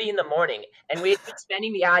 2:30 in the morning and we've been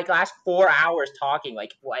spending the last 4 hours talking.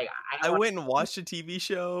 Like I went and watched a TV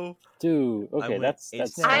show. Dude, okay, that's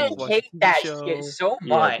I hate that shit so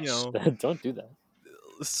much. Don't do that.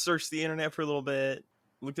 Search the internet for a little bit.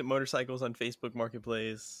 looked at motorcycles on Facebook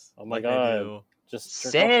Marketplace. Oh my like god! I do. Just jerk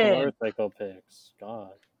off the Same. motorcycle pics. God.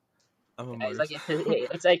 I'm a It's like motorcycle.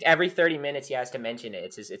 it's like every 30 minutes he has to mention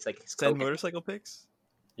it. It's like his Send coping. motorcycle pics.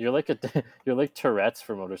 You're like Tourette's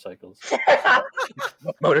for motorcycles.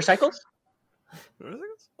 Motorcycles?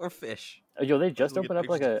 Motorcycles or fish? Yo, they just We'll get opened up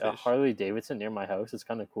like pictures of a fish. Harley Davidson near my house. It's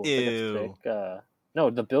kind of cool. It's like a Ew. thick, no,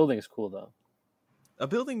 the building's cool though.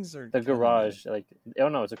 Buildings are The kinda garage, like, oh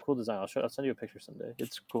no, it's a cool design. I'll send you a picture someday.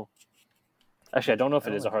 It's cool. Actually, I don't know if I it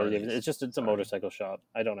don't is a like Harley Harleys. Davidson. It's a Sorry. motorcycle shop.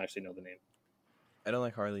 I don't actually know the name. I don't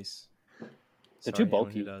like Harleys. They're Sorry, too anyone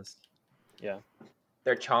bulky. who does. Yeah,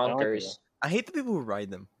 They're don't like chonkers. I hate the people who ride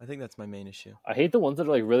them. I think that's my main issue. I hate the ones that are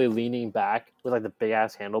like really leaning back with like the big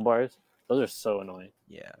ass handlebars. Those are so annoying.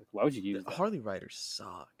 Yeah. Like, why would you use The that? Harley riders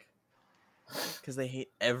suck. Because they hate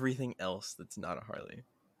everything else that's not a Harley.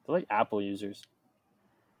 They're like Apple users.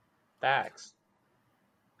 Facts.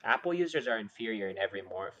 Apple users are inferior in every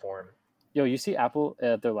form. Yo, you see Apple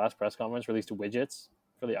at their last press conference released widgets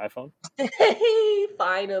for the iPhone?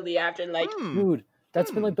 Finally, after like Dude,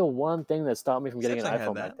 that's been like the one thing that stopped me from getting Samsung an had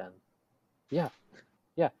iPhone that. back then. Yeah.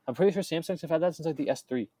 I'm pretty sure Samsung's have had that since like the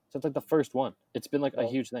S3. Since like the first one. It's been like a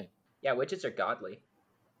huge thing. yeah, widgets are godly.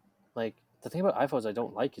 Like the thing about iPhones I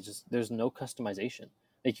don't like is just there's no customization.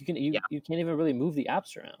 Like you can't even really move the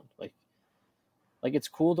apps around. Like it's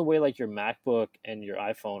cool the way like your MacBook and your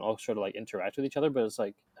iPhone all sort of like interact with each other, but it's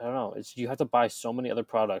like I don't know. It's you have to buy so many other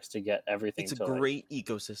products to get everything. It's a to, great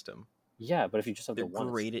ecosystem. Yeah, but if you just have They're the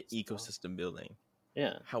one, great at it's ecosystem building.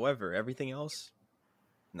 Yeah. However, everything else,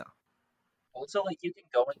 no. Also, like you can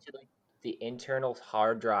go into like the internal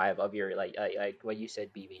hard drive of your like what you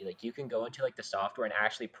said, BB. Like you can go into like the software and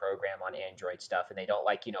actually program on Android stuff, and they don't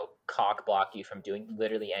like cock block you from doing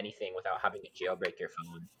literally anything without having to jailbreak your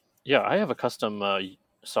phone. Yeah, I have a custom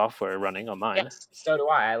software running on mine. Yes, so do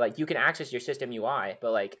I. Like you can access your system UI,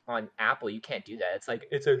 but like on Apple, you can't do that. It's like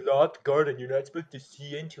it's a locked garden. You're not supposed to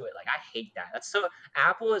see into it. Like I hate that. That's so.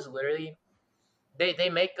 Apple is literally they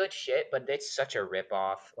make good shit, but it's such a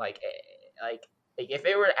ripoff. Like if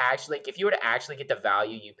it were actually if you were to actually get the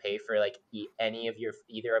value you pay for like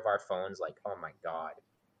either of our phones, like oh my god.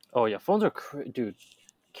 Oh yeah, phones are dude.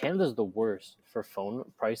 Canada's the worst for phone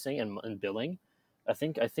pricing and billing. I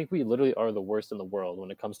think we literally are the worst in the world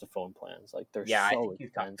when it comes to phone plans. Like they're I so think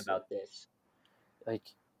you've talked expensive. about this. Like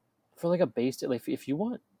for like a base, like if you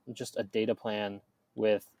want just a data plan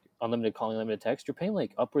with unlimited calling, unlimited text, you're paying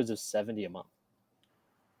like upwards of $70 a month.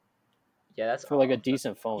 Yeah, that's for like a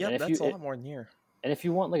decent phone. Yeah, and if that's you, a lot more than here. And if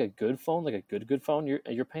you want like a good phone, like a good phone,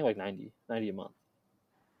 you're paying like $90 a month.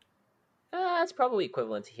 That's probably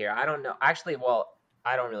equivalent to here. I don't know. Actually, well,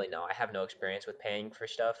 I don't really know. I have no experience with paying for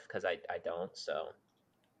stuff because I don't. So,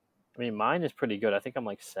 I mean, mine is pretty good. I think I'm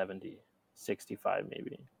like 70, 65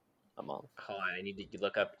 maybe a month. Hold on, I need to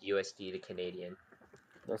look up USD to Canadian.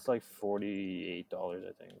 That's like $48,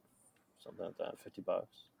 I think, something like that. $50. Oh,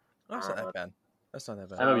 that's not that bad. That's not that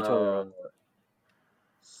bad. I might be totally wrong.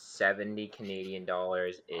 70 Canadian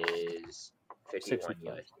dollars is 51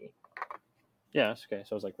 65. USD. Yeah, that's okay.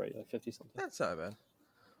 So I was like right, like 50 something. That's not bad.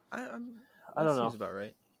 I don't know. Seems about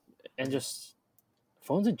right. And just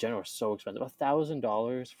phones in general are so expensive.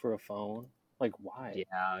 $1,000 for a phone. Like why?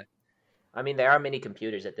 Yeah, I mean there are mini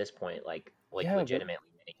computers at this point, like Yeah, legitimately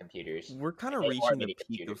mini computers. We're kind of They are reaching the mini peak of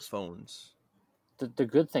computers. phones. The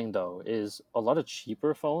good thing though is a lot of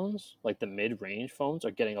cheaper phones, like the mid-range phones,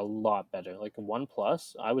 are getting a lot better. Like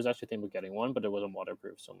OnePlus, I was actually thinking of getting one, but it wasn't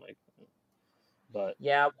waterproof, so I'm like, but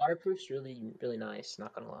Yeah, waterproof's really really nice.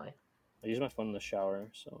 Not gonna lie. I use my phone in the shower,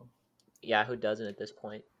 so Yeah, who doesn't at this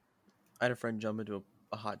point? I had a friend jump into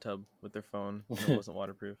a hot tub with their phone and it wasn't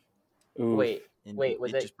waterproof. oof. Wait, And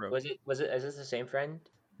was it it just broke. is this the same friend?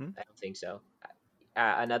 Hmm? I don't think so.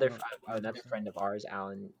 Another No, another friend of ours,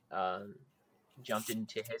 Alan, jumped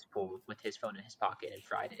into his pool with his phone in his pocket and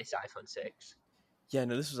fried his iPhone 6. Yeah,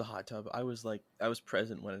 no, this was a hot tub. I was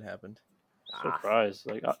present when it happened. Surprised.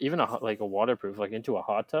 Like even a waterproof, like into a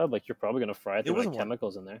hot tub, like you're probably gonna fry it. There wasn't like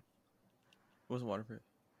chemicals in there. It wasn't waterproof.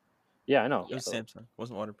 Yeah, I know. It was So- Samsung. It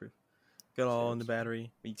wasn't waterproof. Got all in the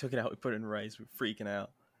battery. We took it out. We put it in rice. We were freaking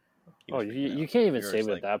out. He Oh, was freaking you out. can't even We were save just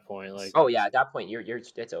it like, at that point. Like Oh yeah, at that point you're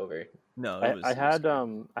it's over. No, I it was had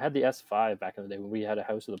scary. I had the S5 back in the day when we had a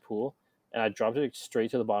house with a pool, and I dropped it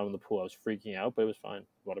straight to the bottom of the pool. I was freaking out, but it was fine,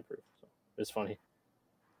 waterproof. So it's funny.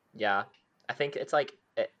 Yeah, I think it's like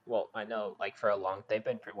well, I know like for a long they've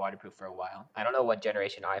been waterproof for a while. I don't know what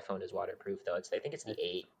generation iPhone is waterproof though. I think it's the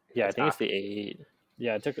 8. Yeah, I think it's after. the A8.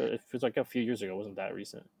 Yeah, it was like a few years ago. It wasn't that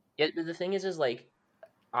recent. Yeah, but the thing is like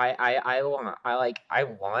I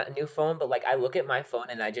want a new phone, but like I look at my phone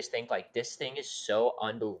and I just think like this thing is so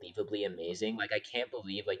unbelievably amazing. Like I can't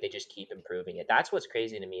believe like they just keep improving it. That's what's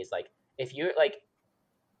crazy to me is like if you're like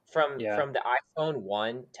Yeah. from the iPhone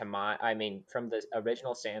 1 to from the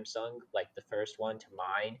original Samsung, like the first one to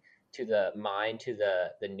mine to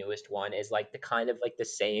the newest one is like the kind of like the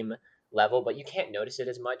same level, but you can't notice it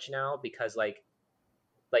as much now because like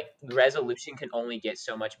resolution can only get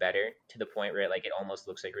so much better to the point where like it almost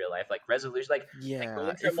looks like real life. Like resolution like Yeah,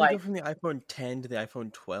 going from if we go like from the iPhone 10 to the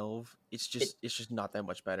iPhone 12, it's just not that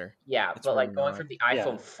much better. yeah, It's but really like going not. from the Yeah.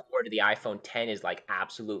 iPhone 4 to the iPhone 10 is like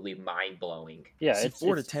absolutely mind blowing. Yeah, See, it's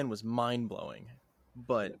 4 to 10 was mind blowing,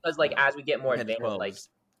 but Because like as we get more 10 to advanced, 12 like is.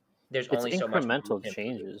 there's it's only so much more we incremental can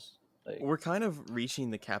improve. changes. Like, We're kind of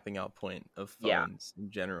reaching the capping out point of Yeah, phones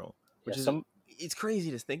in general, which yeah, is it's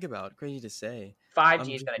crazy to think about, crazy to say. 5G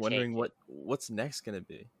I'm is just gonna change wondering it. what's next gonna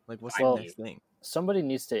be. Like, what's the well, 5G. next thing? somebody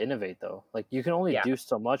needs to innovate though. Like you can only Yeah, do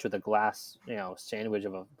so much with a glass, sandwich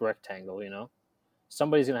of a rectangle.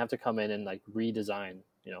 Somebody's gonna have to come in and like redesign.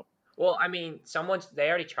 well, I mean, they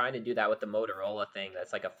already trying to do that with the Motorola thing.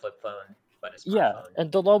 That's like a flip phone, but a Yeah, smartphone.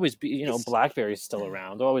 and there'll always be, It's BlackBerry's still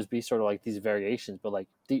around. There'll always be sort of like these variations, but like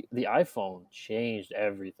the iPhone changed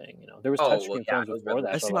everything. There was Oh well, touchscreen yeah, phones it was before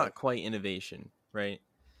that, that's but revolutionary. like not quite innovation, right?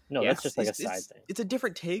 no, Yeah, that's just like a side thing. It's a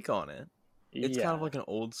different take on it. It's kind of Yeah. like an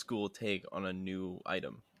old school take on a new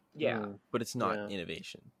item, yeah, but it's not Yeah.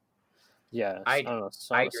 innovation. Yeah. I I don't know.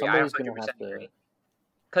 I agree. I Somebody's gonna have 100% to. agree.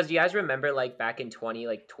 Because you guys remember, like back in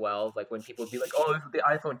 2012, like when people would be like, "Oh, this is the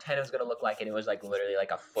iPhone 10 is gonna look like," and it was like literally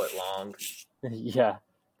like a foot long. Yeah,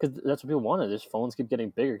 because that's what people wanted. These phones keep getting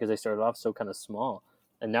bigger because they started off so kind of small,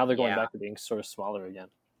 and now they're going Yeah, back to being sort of smaller again,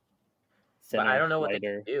 but I thinner, don't know what they can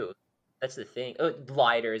lighter. do. That's the thing.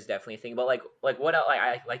 Lighter is definitely a thing, but like what else?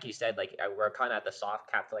 Like you said, we're kind of at the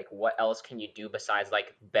soft cap. Like, what else can you do besides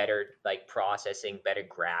like better like processing, better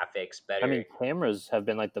graphics, I better mean, cameras have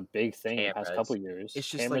been like the big thing the past couple cameras? years. It's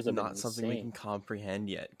just Cameras like have been not something we can insane. comprehend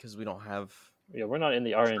yet because we don't have. Yeah, we're not in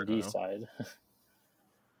the I R&D don't know. side.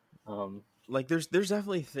 Like there's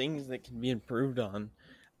definitely things that can be improved on.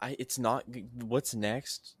 It's not what's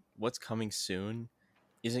next, what's coming soon,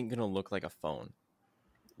 isn't gonna look like a phone.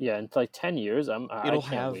 Yeah, in like 10 years, I It'll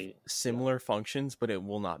can't have wait. similar functions, but it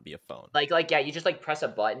will not be a phone. Like yeah, you just like press a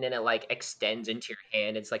button and it like extends into your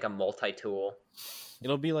hand. It's like a multi-tool.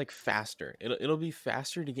 It'll be like faster. It'll be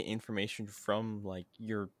faster to get information from like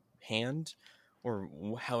your hand or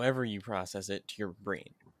however you process it to your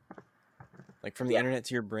brain. Like from the Yeah. internet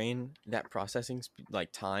to your brain, that processing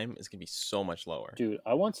like time is gonna be so much lower. Dude,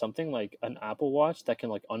 I want something like an Apple Watch that can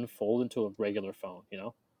like unfold into a regular phone,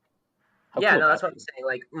 How Yeah, cool no, would that's that what I'm be? saying.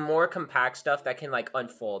 Like more compact stuff that can like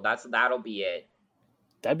unfold. That'll be it.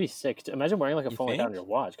 That'd be sick. Imagine wearing like a You phone like that on think? your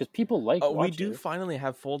watch, because people like Oh, we watches. do finally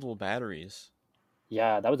have foldable batteries.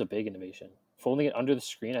 Yeah, that was a big innovation. Folding it under the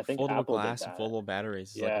screen, I think Foldable Apple did glass and that. foldable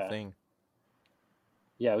batteries is like a thing.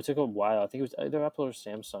 Yeah, it took a while. I think it was either Apple or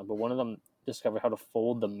Samsung, but one of them discovered how to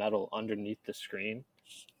fold the metal underneath the screen,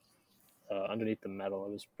 underneath the metal.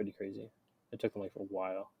 It was pretty crazy. It took them like a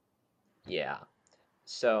while. Yeah.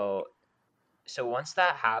 So once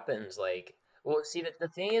that happens, like, well, see, the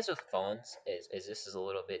thing is with phones is this is a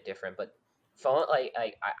little bit different, but phone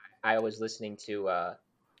I was listening to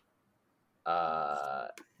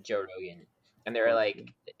Joe Rogan, and they were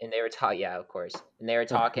like, and they were talking, yeah, of course, and they were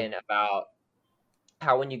talking about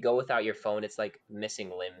how when you go without your phone, it's like missing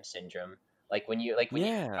limb syndrome. Like when you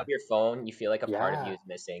have your phone, you feel like a part of you is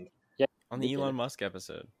missing. Yeah. On the Elon Musk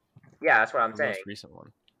episode. Yeah, that's what I'm the saying. Most recent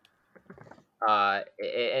one.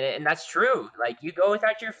 And that's true. Like you go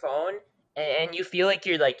without your phone, and you feel like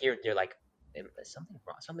you're like something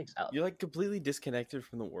wrong, something's up. You're like completely disconnected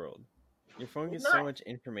from the world. Your phone gets so much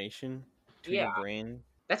information to your brain.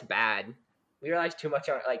 That's bad. We realize too much.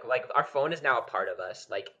 Like our phone is now a part of us.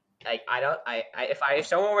 Like if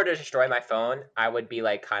someone were to destroy my phone, I would be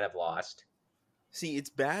like kind of lost. See, it's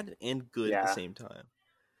bad and good at the same time.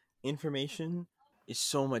 Information is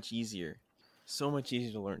so much easier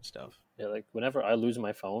to learn stuff. Yeah, like whenever I lose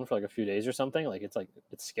my phone for like a few days or something, like it's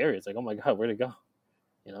scary. It's like, oh my god, where'd it go?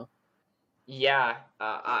 Yeah,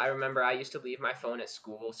 I remember I used to leave my phone at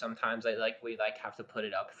school. Sometimes we have to put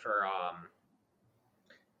it up for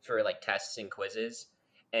like tests and quizzes,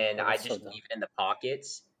 and I just leave it in the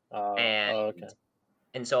pockets.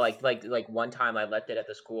 And so like one time I left it at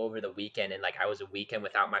the school over the weekend, and like I was a weekend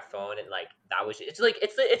without my phone, and like that was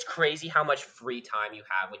it's crazy how much free time you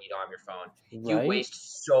have when you don't have your phone. Right? You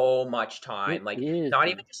waste so much time, It like is, not dude.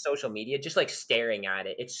 even just social media, just like staring at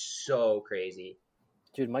it. It's so crazy.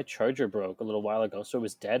 Dude, my charger broke a little while ago, so it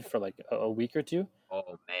was dead for like a week or two,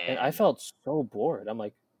 Oh and I man. felt so bored. I'm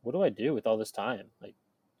like, what do I do with all this time? Like,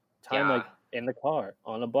 Yeah. like in the car,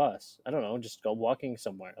 on a bus. I don't know, just go walking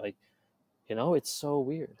somewhere. Like, it's so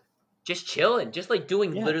weird. Just chilling, just like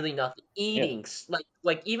doing Yeah. literally nothing, eating,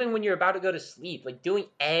 like even when you're about to go to sleep, like doing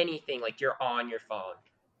anything, like you're on your phone.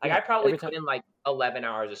 Like Yeah, I probably every put time. in like 11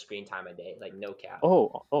 hours of screen time a day, like no cap.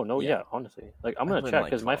 Oh no, Yeah. yeah, honestly. Like, I'm I gonna put in, check like,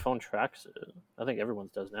 because my 12. phone tracks it. I think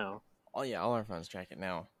everyone's does now. Oh yeah, all our phones track it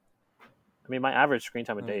now. I mean, my average screen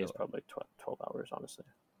time a Let me day go is look. probably like 12 hours, honestly.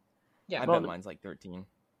 Yeah, I Well, bet mine's like 13.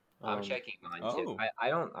 I'm checking mine too. Oh. I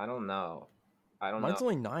don't know. I don't Mine's know.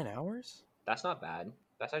 only 9 hours. That's not bad.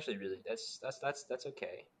 That's actually really that's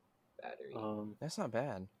okay. Battery. That's not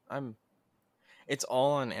bad. It's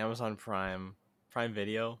all on Amazon Prime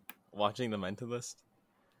Video. Watching The Mentalist.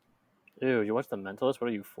 Ew, you watch The Mentalist? What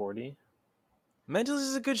are you, 40? Mentalist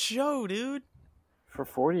is a good show, dude. For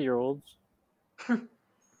 40-year-olds?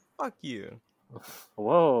 Fuck you.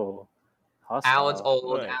 Whoa. Hostile. Alan's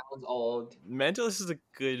old. Right. Alan's old. Mentalist is a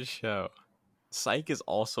good show. Psych is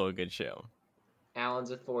also a good show.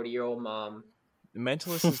 Alan's a 40-year-old mom.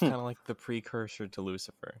 Mentalist is kind of like the precursor to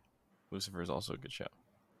Lucifer. Lucifer is also a good show.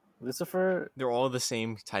 Lucifer. They're all the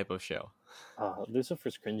same type of show.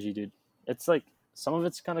 Lucifer's cringy, dude. It's like, some of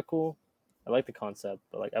it's kind of cool. I like the concept,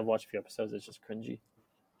 but like I've watched a few episodes, it's just cringy.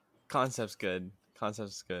 Concept's good.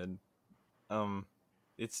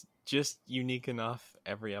 It's just unique enough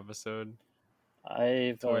every episode.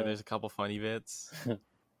 Where there's a couple funny bits.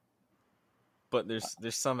 But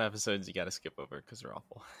there's some episodes you gotta skip over because they're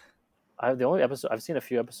awful. the only episode I've seen a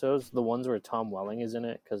few episodes, the ones where Tom Welling is in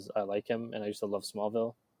it, because I like him and I used to love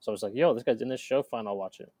Smallville. So I was like, yo, this guy's in this show, fine, I'll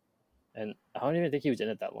watch it. And I don't even think he was in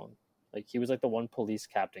it that long. Like, he was like the one police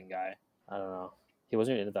captain guy. I don't know. He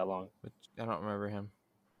wasn't in it that long. But I don't remember him.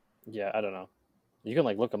 Yeah, I don't know. You can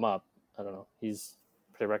like look him up. I don't know. He's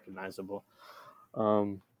pretty recognizable.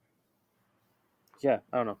 Yeah,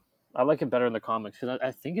 I don't know. I like it better in the comics because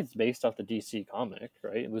I think it's based off the DC comic,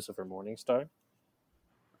 right? Lucifer Morningstar.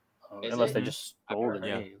 Unless they just stole the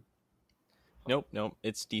name. Nope.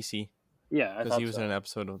 It's DC. Yeah, because he was in an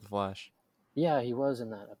episode of The Flash. Yeah, he was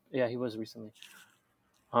in that. Yeah, he was recently.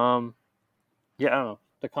 Yeah, I don't know.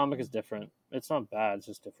 The comic is different. It's not bad. It's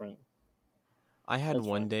just different. I had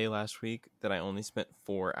one day last week that I only spent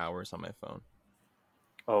 4 hours on my phone.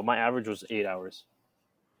 Oh, my average was 8 hours.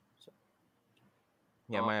 So.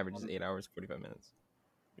 Yeah, my average is 8 hours, 45 minutes.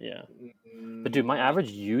 Yeah. But dude, my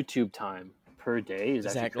average YouTube time per day is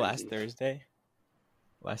actually crazy.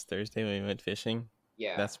 Last Thursday when we went fishing.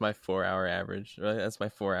 Yeah. That's my 4 hour average. That's my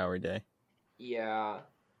 4 hour day. Yeah.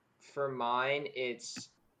 For mine, it's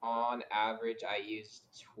on average, I use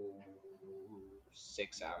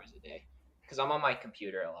 6 hours a day. Because I'm on my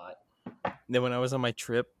computer a lot. Then when I was on my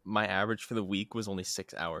trip, my average for the week was only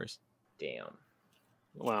 6 hours. Damn.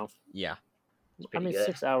 Wow. Yeah. I mean, good.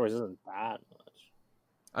 6 hours isn't that much.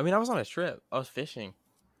 I mean, I was on a trip. I was fishing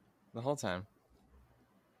the whole time.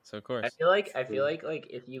 So of course. I feel like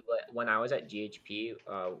if you, when I was at GHP,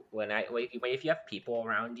 if you have people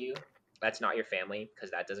around you, that's not your family,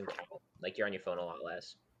 because that doesn't count. Like, you're on your phone a lot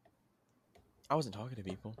less. I wasn't talking to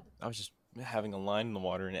people. I was just having a line in the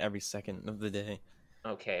water in every second of the day.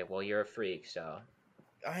 Okay, well, you're a freak, so.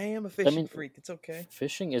 I am a fishing freak. It's okay.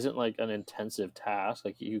 Fishing isn't like an intensive task.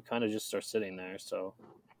 Like, you kind of just start sitting there, so.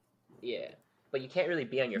 Yeah, but you can't really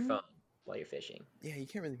be on your phone while you're fishing. Yeah, you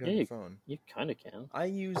can't really be on your phone. You kind of can. I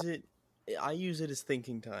use it as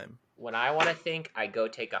thinking time. When I want to think, I go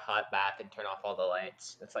take a hot bath and turn off all the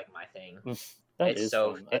lights. That's like my thing.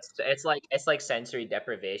 It's like sensory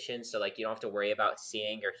deprivation, so like you don't have to worry about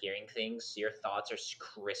seeing or hearing things. Your thoughts are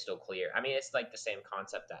crystal clear. I mean, it's like the same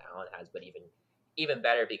concept that Alan has, but even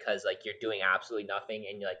better, because like you're doing absolutely nothing,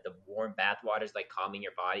 and like the warm bath water is like calming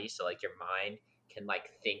your body, so like your mind can like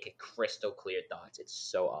think crystal clear thoughts. It's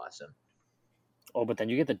so awesome. Oh, but then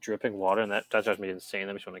you get the dripping water, and that drives me insane.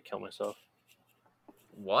 That makes me want to kill myself.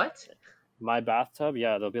 What? My bathtub,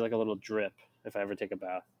 yeah, there'll be like a little drip if I ever take a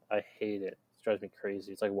bath. I hate it. It drives me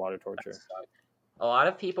crazy. It's like water torture. A lot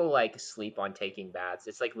of people like sleep on taking baths.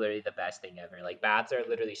 It's like literally the best thing ever. Like, baths are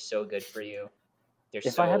literally so good for you.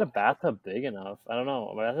 If I had a bathtub big enough, I don't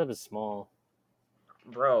know. My bathtub is small.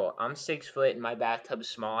 Bro, I'm 6 foot and my bathtub's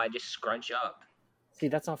small. I just scrunch up. See,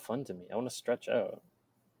 that's not fun to me. I want to stretch out.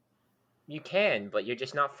 You can, but you're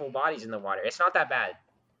just not full bodies in the water. It's not that bad.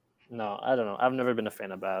 No, I don't know. I've never been a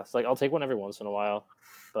fan of baths. Like, I'll take one every once in a while,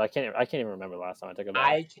 but I can't even remember the last time I took a bath.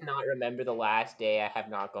 I cannot remember the last day I have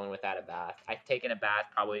not gone without a bath. I've taken a bath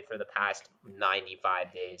probably for the past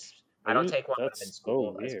 95 days. I don't take one when I'm in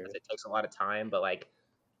school because it takes a lot of time, but like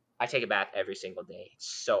I take a bath every single day. It's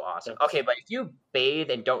so awesome. Okay, but if you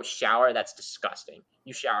bathe and don't shower, that's disgusting.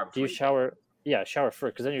 You shower before Do you shower? Yeah, shower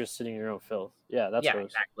first, because then you're just sitting in your own filth. Yeah, that's Yeah, gross.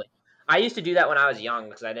 exactly. I used to do that when I was young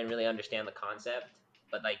because I didn't really understand the concept.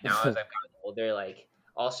 But like now, as I've gotten older, like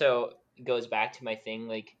also goes back to my thing.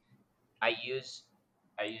 Like I use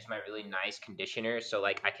my really nice conditioner, so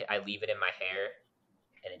like I leave it in my hair,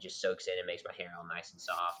 and it just soaks in and makes my hair all nice and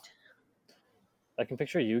soft. I can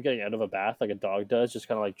picture you getting out of a bath like a dog does, just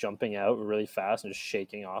kind of like jumping out really fast and just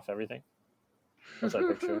shaking off everything. That's what I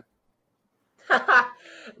picture.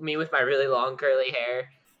 Me with my really long curly hair.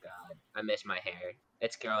 God, I miss my hair.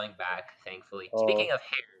 It's growing back, thankfully. Speaking of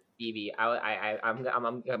hair, Phoebe,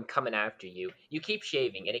 I'm coming after you. You keep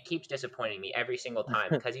shaving, and it keeps disappointing me every single time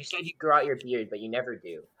because you said you grow out your beard, but you never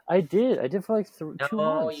do. I did for like 2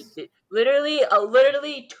 months. You did.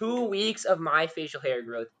 Literally 2 weeks of my facial hair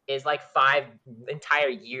growth is like 5 entire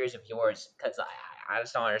years of yours because I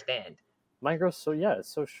just don't understand. Mine grows it's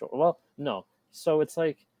so short. Well, no, so it's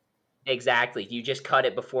like exactly. You just cut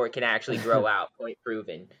it before it can actually grow out. Point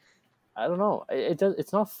proven. I don't know. It does.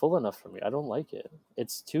 It's not full enough for me. I don't like it.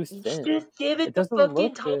 It's too thin. Just give it the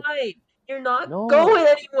fucking time. Good. You're not going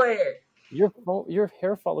anywhere. Your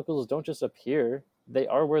hair follicles don't just appear. They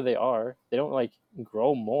are where they are. They don't like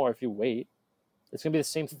grow more if you wait. It's gonna be the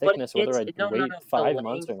same thickness whether I wait 5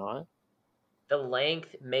 months or not. The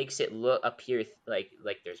length makes it appear like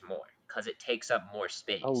there's more because it takes up more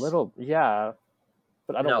space. A little, yeah,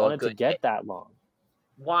 but I don't want it to get that long.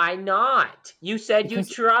 Why not? You said you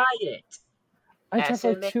tried it. I tried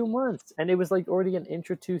for like 2 months, and it was like already an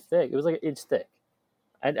inch or two thick. It was like an inch thick,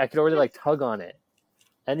 and I could already like tug on it,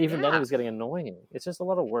 and even then it was getting annoying. It's just a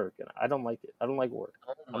lot of work, and I don't like it. I don't like work.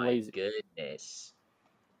 Oh I'm lazy. Goodness,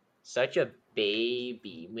 such a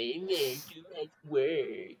baby. Too much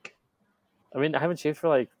work. I mean, I haven't shaved for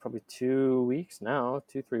like probably 2 weeks now,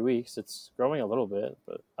 2-3 weeks. It's growing a little bit,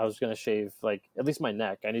 but I was gonna shave like at least my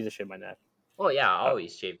neck. I need to shave my neck. Oh yeah, I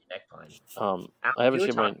always shave your neck fine. I haven't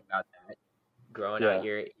shaved my about that. Growing out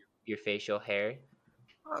your facial hair.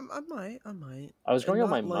 I might. I was growing out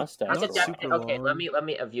my mustache. Okay, let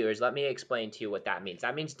me viewers, let me explain to you what that means.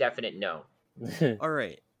 That means definite no. All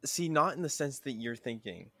right. See, not in the sense that you're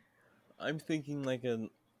thinking. I'm thinking like a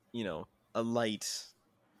light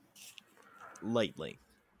length,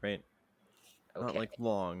 right? Okay. Not like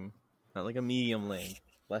long, not like a medium length,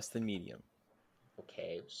 less than medium.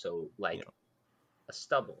 Okay, so like a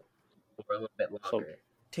stubble or a little bit longer. So,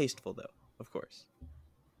 tasteful though, of course.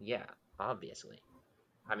 Yeah, obviously.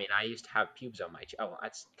 I mean, I used to have pubes on my chin. Oh,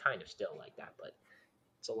 it's kind of still like that, but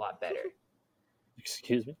it's a lot better.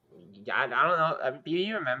 Excuse me? I don't know. Do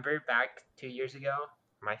you remember back 2 years ago,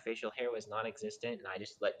 my facial hair was non-existent, and I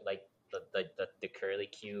just let like the curly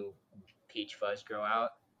Q peach fuzz grow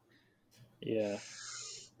out? Yeah.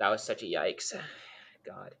 That was such a yikes.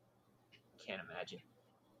 God, can't imagine.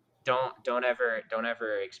 Don't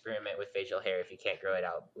ever experiment with facial hair if you can't grow it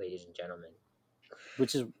out, ladies and gentlemen.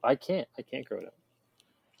 Which is I can't grow it out.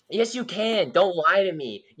 Yes, you can. Don't lie to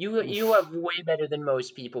me. You are way better than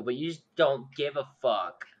most people, but you just don't give a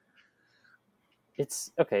fuck.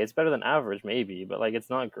 It's okay. It's better than average, maybe, but like it's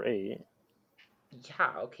not great.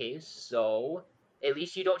 Yeah. Okay. So at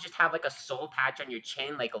least you don't just have like a soul patch on your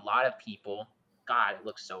chin like a lot of people. God, it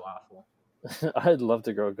looks so awful. I'd love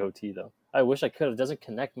to grow a goatee though. I wish I could. It doesn't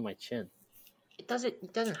connect with my chin. It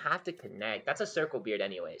doesn't have to connect. That's a circle beard,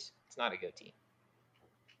 anyways. It's not a goatee.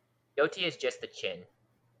 Goatee is just the chin.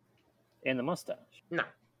 And the mustache. No.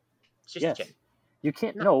 It's just the chin. You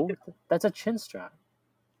can't. No, that's a chin strap.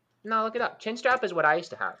 No, look it up. Chin strap is what I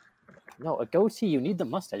used to have. No, a goatee. You need the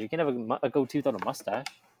mustache. You can't have a goatee without a mustache.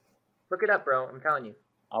 Look it up, bro. I'm telling you.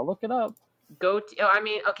 I'll look it up. Goatee. Oh, I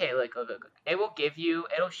mean, okay. Look. It will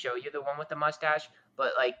it'll show you the one with the mustache,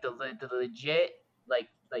 but like the legit like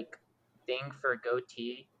thing for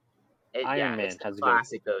goatee. Iron Man it's the has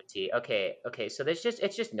classic goatee. Okay. So it's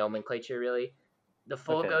just nomenclature, really. The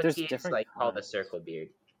full goatee is like called the circle beard.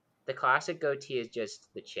 The classic goatee is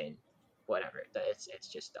just the chin. Whatever. It's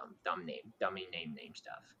just dummy name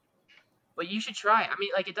stuff. But you should try. I mean,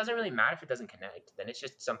 like, it doesn't really matter if it doesn't connect. Then it's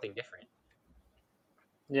just something different.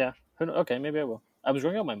 Yeah. Okay, maybe I will. I was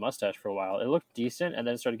growing out my mustache for a while. It looked decent, and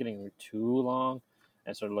then it started getting too long,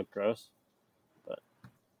 and it started to look gross. But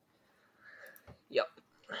yep.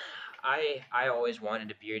 I always wanted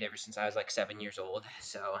a beard ever since I was like 7 years old,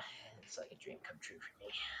 so it's like a dream come true for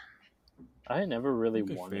me. I never really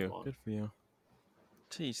wanted one. Good for you.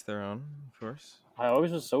 To each their own, of course. I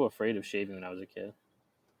always was so afraid of shaving when I was a kid.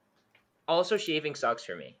 Also, shaving sucks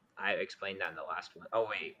for me. I explained that in the last one. Oh,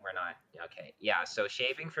 wait, we're not. Okay. Yeah, so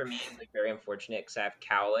shaving for me is like very unfortunate because I have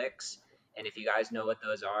cowlicks, And if you guys know what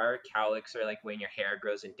those are, cowlicks are like when your hair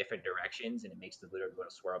grows in different directions and it makes the little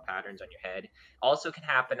swirl patterns on your head. Also can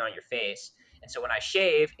happen on your face. And so when I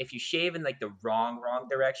shave, if you shave in like the wrong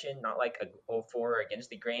direction, not like a 04 or against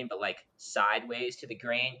the grain, but like sideways to the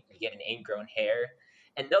grain, you get an ingrown hair.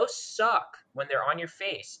 And those suck when they're on your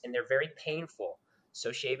face and they're very painful.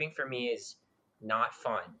 So shaving for me is not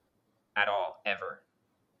fun at all, ever.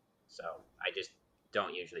 So I just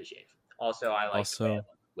don't usually shave. Also, I like to look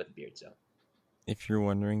with a beard, so. If you're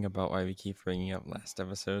wondering about why we keep bringing up last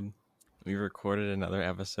episode, we recorded another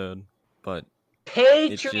episode, but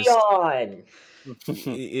Patreon!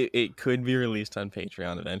 It could be released on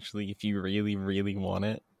Patreon eventually if you really, really want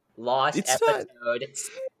it. Lost episode.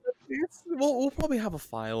 We'll probably have a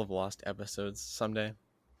file of lost episodes someday,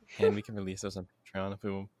 and we can release those on Patreon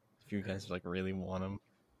if you guys like really want them.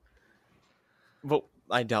 But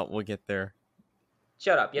I doubt we'll get there.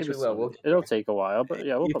 Shut up. Yes, we will. It'll take a while, but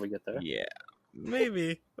yeah, we'll probably get there. Yeah,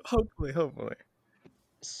 maybe. Hopefully.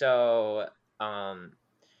 So,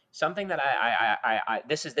 something that I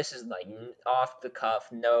this is like off the cuff,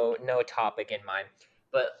 no topic in mind,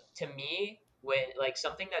 but to me, when like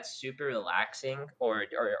something that's super relaxing, or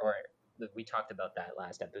we talked about that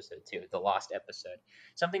last episode too, the lost episode.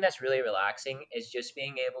 Something that's really relaxing is just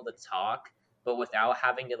being able to talk, but without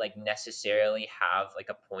having to like necessarily have like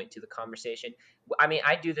a point to the conversation. I mean,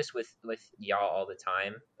 I do this with y'all all the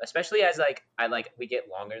time, especially as like we get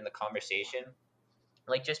longer in the conversation.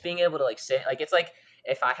 Like just being able to like sit, like it's like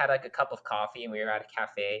if I had like a cup of coffee and we were at a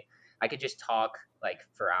cafe, I could just talk like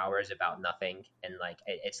for hours about nothing, and like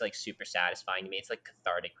it's like super satisfying to me. It's like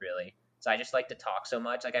cathartic, really. So I just like to talk so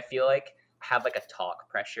much. Like I feel like I have like a talk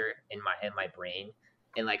pressure in my brain,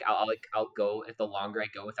 and like I'll go, if the longer I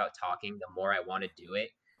go without talking, the more I want to do it.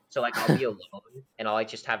 So like I'll be alone and I'll like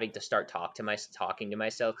just having to start talking to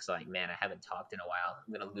myself, because like, man, I haven't talked in a while.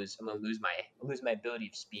 I'm gonna lose my ability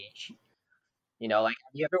of speech. You know, like,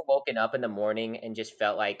 have you ever woken up in the morning and just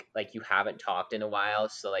felt like you haven't talked in a while,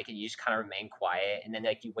 so like you just kind of remain quiet, and then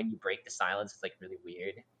like when you break the silence, it's like really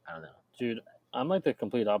weird. I don't know. Dude, I'm like the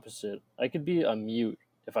complete opposite. I could be a mute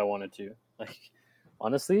if I wanted to. Like,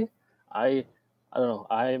 honestly, I don't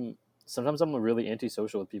know. Sometimes I'm really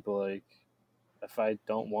antisocial with people. Like, if I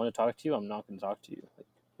don't want to talk to you, I'm not going to talk to you.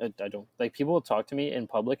 Like, I don't like people will talk to me in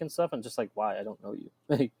public and stuff. I'm just like, why? I don't know you.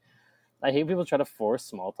 Like, I hate people try to force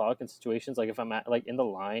small talk in situations. Like if I'm at like in the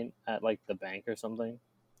line at like the bank or something,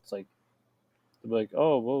 it's like they'll be like,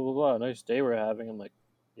 "Oh, blah blah blah, nice day we're having." I'm like,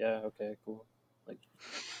 "Yeah, okay, cool." Like,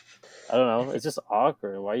 I don't know. It's just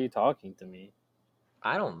awkward. Why are you talking to me?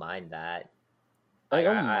 I don't mind that. I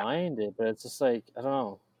don't mind it, but it's just like, I don't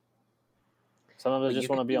know. Sometimes I just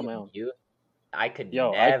want to be on my own. I could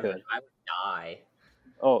never. I would die.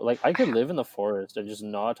 Oh, like I could live in the forest and just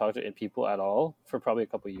not talk to people at all for probably a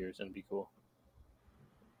couple of years and be cool.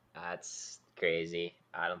 That's crazy.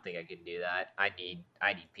 I don't think I could do that. I need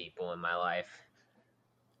people in my life.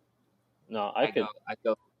 No, I could. I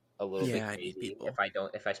go a little bit crazy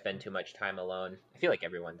if I spend too much time alone. I feel like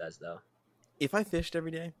everyone does though. If I fished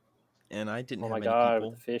every day and I didn't have any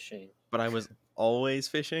people, fishing, but I was always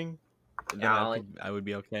fishing, then I would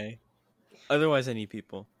be okay. Otherwise, I need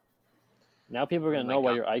people. Now people are gonna know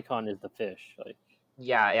why your icon is the fish. Like,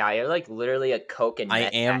 yeah, you're like literally a Coke and I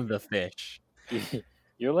am the fish.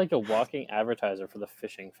 You're like a walking advertiser for the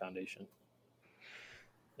Fishing Foundation,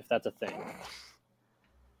 if that's a thing.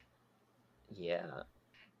 Yeah,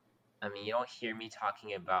 I mean, you don't hear me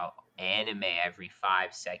talking about anime every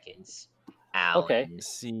 5 seconds. Alan. Okay.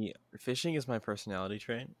 See, fishing is my personality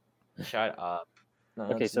trait. Shut up. No,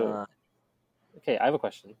 okay, so not. Okay, I have a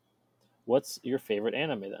question. What's your favorite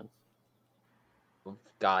anime then?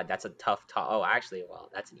 God, that's a tough Oh, actually,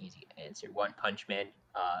 well, that's an easy answer. One Punch Man,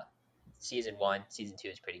 season 1, season 2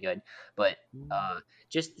 is pretty good, but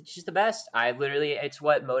just the best. It's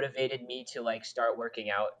what motivated me to like start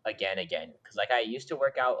working out again, because like I used to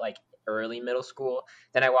work out like early middle school,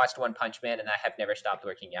 then I watched One Punch Man and I have never stopped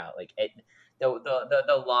working out. Like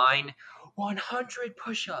the line, 100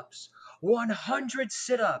 push-ups, 100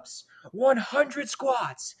 sit-ups, 100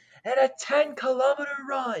 squats, and a 10-kilometer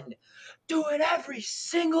run. Do it every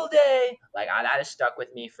single day. Like that has stuck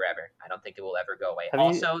with me forever. I don't think it will ever go away.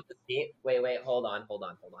 The theme. Wait. Hold on.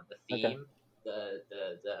 The theme. Okay.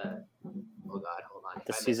 The. Oh God, hold on.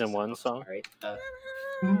 The season 1 song. Sorry.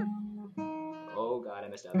 Oh God, I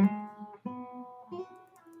messed up.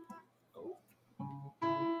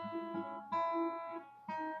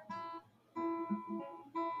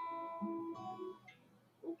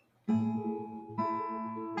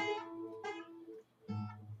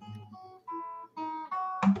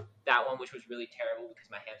 That one, which was really terrible because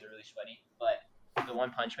my hands are really sweaty, but the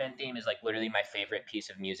One Punch Man theme is like literally my favorite piece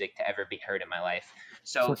of music to ever be heard in my life.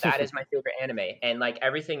 So that is my favorite anime, and like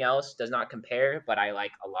everything else does not compare. But I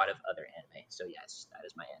like a lot of other anime. So yes, that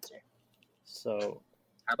is my answer. So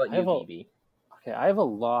how about you, BB? Okay, I have a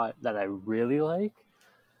lot that I really like.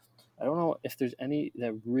 I don't know if there's any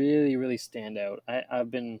that really, really stand out.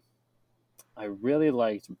 I really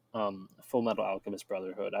liked Full Metal Alchemist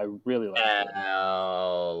Brotherhood. I really liked it.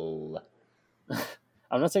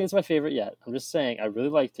 I'm not saying it's my favorite yet. I'm just saying I really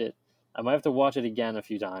liked it. I might have to watch it again a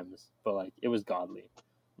few times, but like it was godly,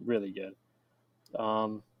 really good.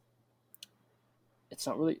 It's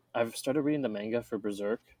not really. I've started reading the manga for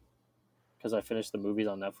Berserk because I finished the movies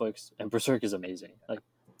on Netflix, and Berserk is amazing. Like,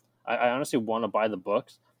 I honestly want to buy the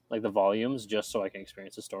books, like the volumes, just so I can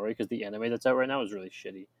experience the story. Because the anime that's out right now is really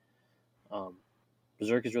shitty.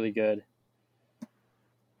 Berserk is really good.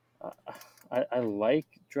 I like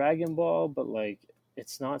Dragon Ball, but like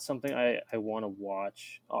it's not something I want to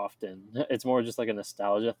watch often. It's more just like a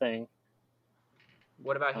nostalgia thing.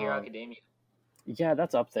 What about Hero Academia? Yeah,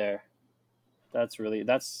 that's up there. It's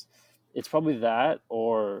probably that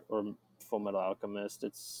or Full Metal Alchemist.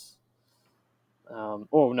 It's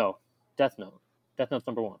oh no, Death Note. Death Note's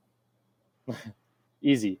number 1.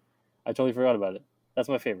 Easy. I totally forgot about it. That's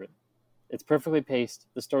my favorite. It's perfectly paced.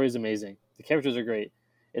 The story is amazing. The characters are great.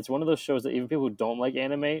 It's one of those shows that even people who don't like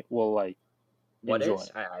anime will like enjoy. What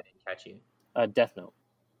is? I didn't catch you. Death Note.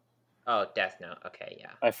 Oh, Death Note. Okay,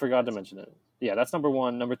 yeah. I forgot to mention it. Yeah, that's number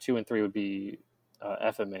 1. Number 2 and 3 would be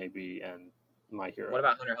FMAB and My Hero. What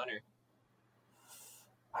about Hunter x Hunter?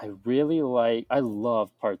 I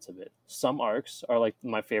love parts of it. Some arcs are like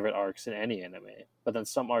my favorite arcs in any anime, but then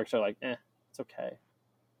some arcs are like, it's okay.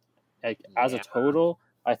 Like as a total,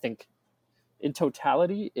 I think in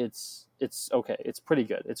totality, it's okay. It's pretty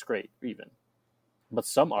good. It's great, even. But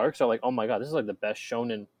some arcs are like, oh my god, this is like the best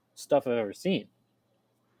shonen stuff I've ever seen.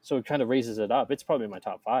 So it kind of raises it up. It's probably my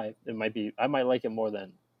top 5. It might be. I might like it more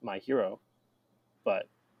than My Hero, but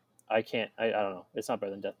I can't. I don't know. It's not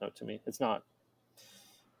better than Death Note to me. It's not.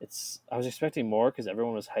 I was expecting more because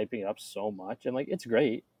everyone was hyping it up so much, and like it's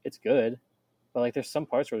great, it's good, but like there's some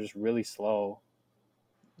parts where it's just really slow.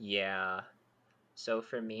 Yeah. So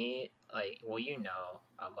for me, like, well,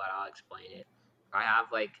 but I'll explain it. I have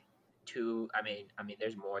like 2. I mean,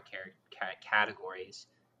 there's more categories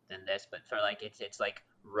than this, but for like it's like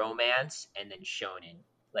romance and then shonen.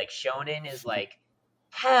 Like shonen is like,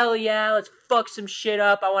 hell yeah, let's fuck some shit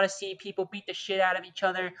up. I want to see people beat the shit out of each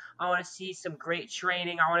other. I want to see some great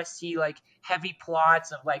training. I want to see like heavy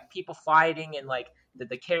plots of like people fighting and like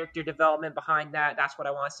the character development behind that. That's what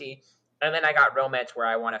I want to see. And then I got romance where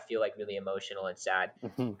I want to feel like really emotional and sad.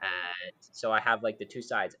 And so I have like the 2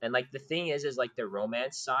 sides. And like the thing is like the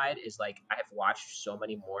romance side is like I have watched so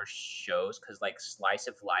many more shows because like slice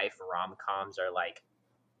of life rom-coms are like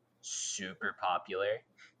super popular.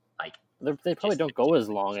 Like they probably don't go as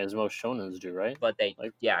long as most shonens do, right? But they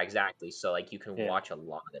yeah, exactly. So like you can watch a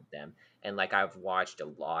lot of them, and like I've watched a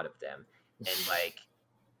lot of them, and like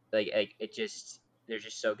it just they're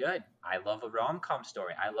just so good. I love a rom-com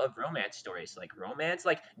story. I love romance stories. Like romance,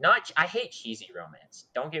 like not I hate cheesy romance.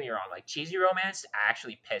 Don't get me wrong. Like cheesy romance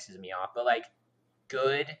actually pisses me off. But like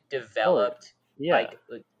good developed like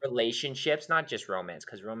relationships, not just romance,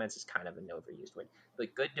 because romance is kind of an overused word.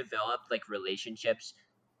 But good developed like relationships.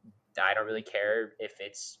 I don't really care if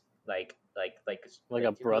it's like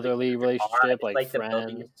a brotherly relationship, like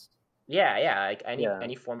friends. Yeah, like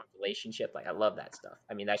any form of relationship. Like I love that stuff.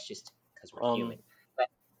 I mean, that's just because we're human. But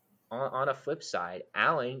on a flip side,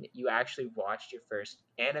 Alan, you actually watched your first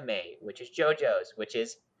anime, which is JoJo's, which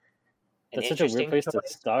is that's such a weird place to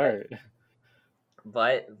start.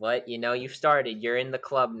 But you've started. You're in the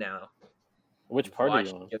club now. Which part are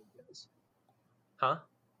you on? JoJo's. Huh?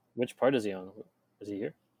 Which part is he on? Is he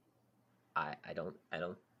here? I don't.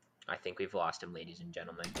 I think we've lost him, ladies and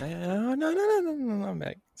gentlemen. No, I'm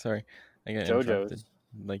back. Sorry, I got interrupted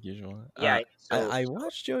like usual. Yeah, I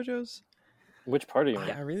watched JoJo's. Which part are you on?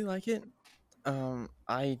 I really like it.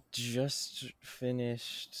 I just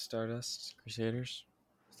finished Stardust Crusaders.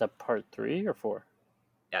 Is that part 3 or 4?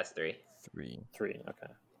 That's 3. 3.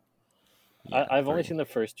 Okay. Yeah, I've only seen the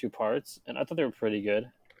first 2 parts, and I thought they were pretty good.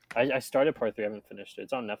 I started part 3. I haven't finished it.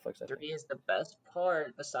 It's on Netflix. I think 3 is the best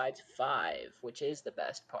part besides 5, which is the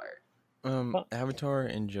best part. Avatar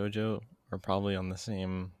and JoJo are probably on the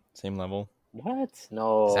same level. What?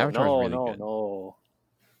 No. No.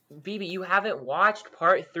 BB, you haven't watched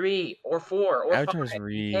part 3 or 4 or Avatar's 5.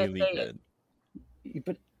 really good.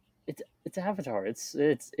 But it's Avatar. It's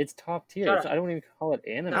top tier. I don't even call it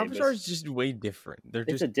anime. Avatar is just way different. They're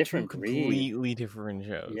just a different completely different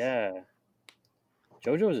shows. Yeah.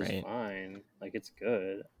 JoJo's is fine. Like, it's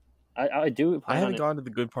good. I do. I haven't gone to the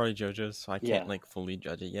good part of JoJo's, so I can't like fully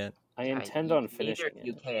judge it yet. I intend on finishing it.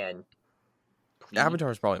 You can. Please. Avatar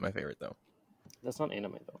is probably my favorite though. That's not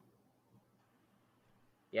anime though.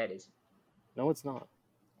 Yeah, it is. No, it's not.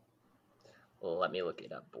 Well, let me look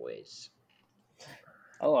it up, boys.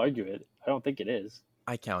 I'll argue it. I don't think it is.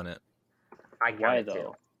 I count it. Why though?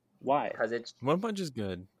 Too. Why? Because it's One Punch is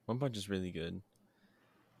good. One Punch is really good.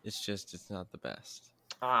 It's just it's not the best.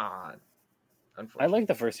 Ah, I liked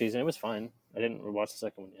the first season. It was fine. I didn't watch the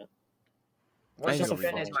second one yet. One Punch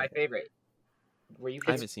Man is my favorite.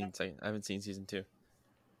 I haven't seen season 2.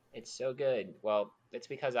 It's so good. Well, it's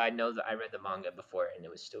because I know that I read the manga before, and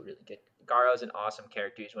it was still really good. Garo's an awesome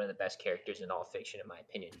character. He's one of the best characters in all fiction, in my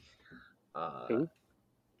opinion. Who?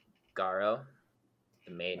 Garo,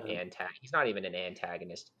 the main antagonist. He's not even an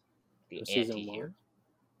antagonist. The anti-hero.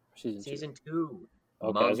 Season 2.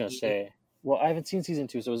 Okay, I was gonna say. Well, I haven't seen season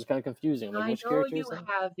 2, so it was kind of confusing. Like, which character is that? I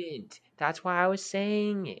know you haven't. That's why I was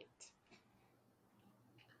saying it.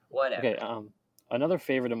 Whatever. Okay. Another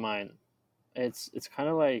favorite of mine. It's kind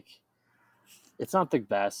of like, it's not the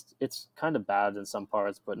best. It's kind of bad in some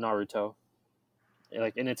parts, but Naruto,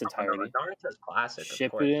 like in its entirety. Naruto's classic.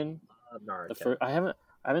 Shippuden. Naruto. I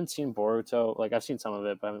haven't seen Boruto. Like, I've seen some of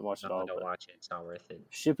it, but I haven't watched it all. Don't watch it. It's not worth it.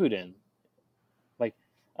 Shippuden. Like,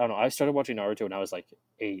 I don't know. I started watching Naruto when I was like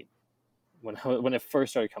 8. When it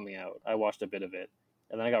first started coming out, I watched a bit of it,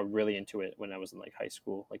 and then I got really into it when I was in like high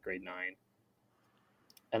school, like grade 9.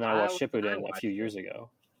 And then I watched Shippuden a few years ago.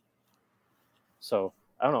 So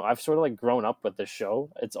I don't know. I've sort of like grown up with this show.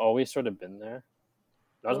 It's always sort of been there.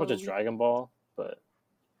 Not as much as Dragon Ball, but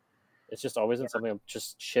it's just always been something I've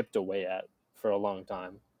just chipped away at for a long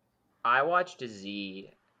time. I watched Z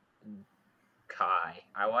Kai.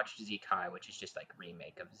 Which is just like a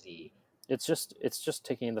remake of Z. It's just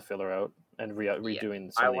taking the filler out and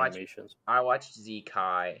redoing some of the animations. I watched Z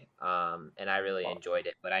Kai, and I really enjoyed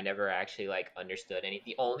it, but I never actually like understood any.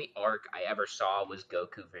 The only arc I ever saw was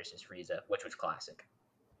Goku versus Frieza, which was classic.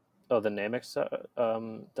 Oh, the Namek,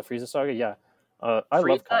 the Frieza saga, yeah. I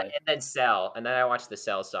love Kai. And then Cell, and then I watched the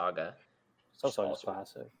Cell saga. Cell saga is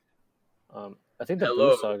classic. I think the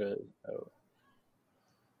Buu saga.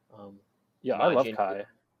 Yeah, I love Kai.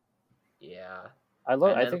 Yeah, I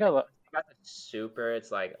think I love. Got the Super,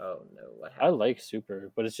 it's like, oh no, what happened? I like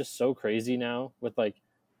Super, but it's just so crazy now with like,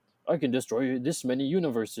 I can destroy this many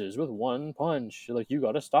universes with one punch. Like, you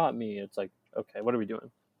gotta stop me. It's like, okay, what are we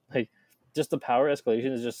doing? Like, just the power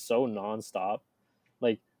escalation is just so nonstop.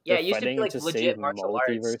 Like, yeah, it used to be like legit martial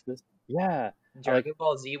arts. Yeah, Dragon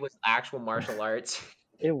Ball Z was actual martial arts.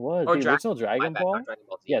 It was the original Dragon Ball.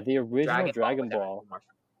 Yeah, the original Dragon Ball.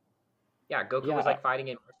 Yeah, Goku was like fighting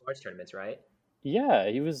in martial arts tournaments, right? Yeah,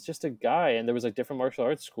 he was just a guy, and there was like different martial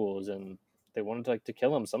arts schools, and they wanted to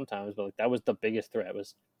kill him sometimes, but like that was the biggest threat.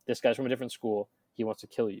 Was this guy's from a different school? He wants to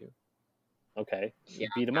kill you. Okay,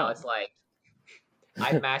 beat him up. It's like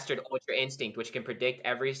I've mastered Ultra Instinct, which can predict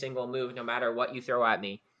every single move, no matter what you throw at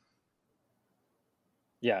me.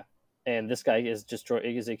 Yeah, and this guy is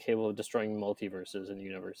capable of destroying multiverses and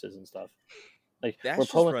universes and stuff. Like, we're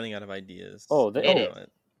just running out of ideas. Oh,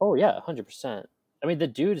 yeah, 100%. I mean, the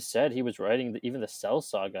dude said he was writing even the Cell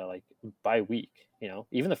saga like by week. You know,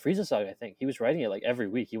 even the Frieza saga. I think he was writing it like every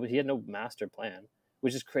week. He had no master plan,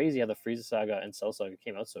 which is crazy how the Frieza saga and Cell saga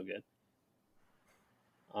came out so good.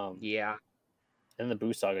 Yeah. And the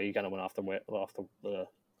Buu saga, you kind of went off the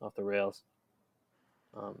rails.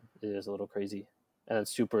 It is a little crazy. And then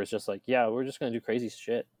Super is just like, yeah, we're just gonna do crazy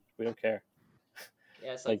shit. We don't care.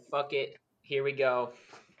 Yeah, it's like fuck it. Here we go.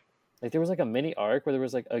 Like, there was like a mini arc where there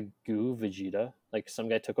was like a goo Vegeta. Like, some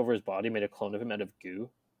guy took over his body, made a clone of him out of goo.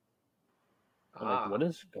 I'm like, what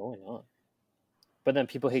is going on? But then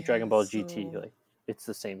people hate Dragon Ball GT. Like, it's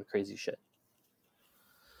the same crazy shit.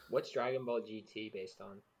 What's Dragon Ball GT based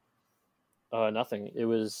on? Nothing.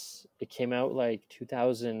 It came out like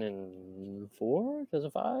 2004,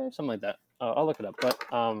 2005, something like that. I'll look it up. But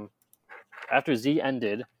after Z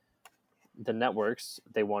ended, the networks,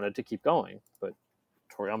 they wanted to keep going, but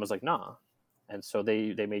Toriyama's like, nah. And so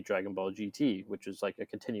they made Dragon Ball GT, which is like a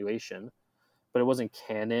continuation, but it wasn't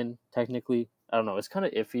canon technically. I don't know. It's kind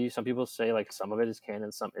of iffy. Some people say like some of it is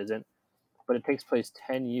canon, some isn't. But it takes place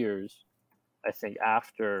 10 years, I think,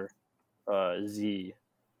 after Z.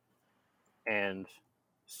 And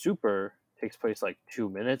Super takes place like 2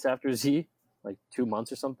 minutes after Z, like 2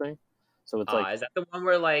 months or something. So it's like... Is that the one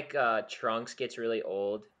where like Trunks gets really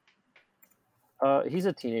old? He's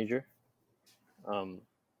a teenager.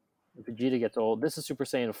 Vegeta gets old. This is Super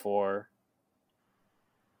Saiyan 4.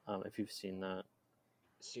 If you've seen that.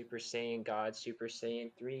 Super Saiyan God, Super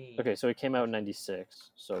Saiyan 3. Okay, so it came out in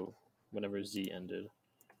 96, so whenever Z ended.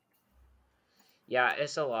 Yeah,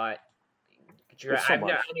 it's a lot. There's so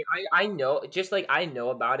much. I know, just like I know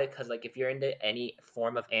about it because like if you're into any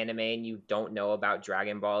form of anime and you don't know about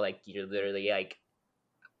Dragon Ball, like you're literally like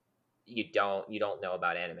you don't know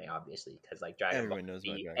about anime, obviously, because like Dragon Everyone Ball, knows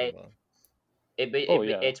about Dragon Ball.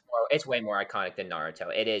 It's way more iconic than Naruto.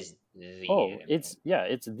 It is the anime. It's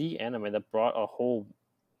the anime that brought a whole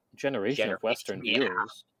generation of Western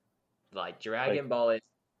viewers. Like Dragon Ball is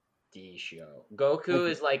the show. Goku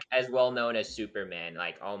is like as well known as Superman,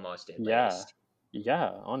 like almost at least.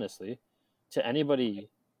 Yeah, honestly, to anybody,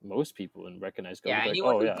 most people and recognize Goku. Yeah,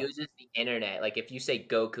 anyone who uses the internet, like if you say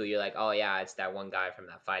Goku, you're like, oh yeah, it's that one guy from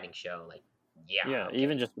that fighting show. Like, yeah, okay.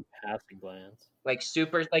 Even just a passing glance. Like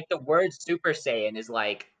the word Super Saiyan is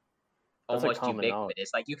like almost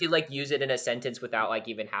ubiquitous. Like you could like use it in a sentence without like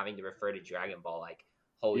even having to refer to Dragon Ball. Like,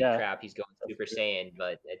 holy crap, he's going Super Saiyan,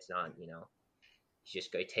 but it's not. He's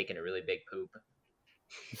just taking a really big poop.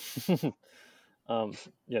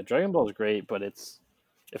 Dragon Ball is great, but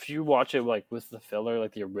if you watch it like with the filler,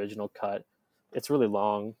 like the original cut, it's really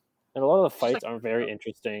long, and a lot of the fights aren't very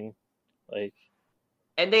interesting. Like,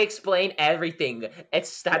 and they explain everything.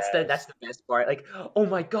 That's the best part. Like, oh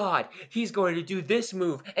my god, he's going to do this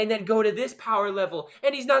move and then go to this power level,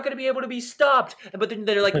 and he's not going to be able to be stopped. But then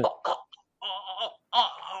they're like,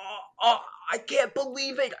 I can't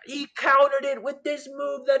believe it. He countered it with this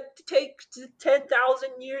move that takes 10,000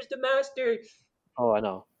 years to master. Oh, I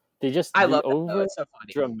know. I love over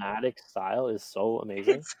dramatic style is so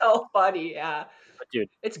amazing. It's so funny, yeah. But dude,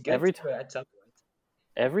 it's good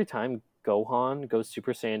every time Gohan goes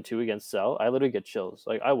Super Saiyan 2 against Cell, I literally get chills.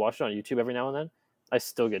 Like I watch it on YouTube every now and then. I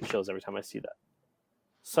still get chills every time I see that.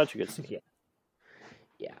 Such a good scene.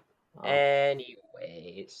 Yeah.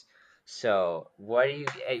 Anyways, so what do you?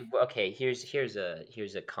 Okay, here's a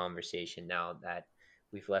conversation now that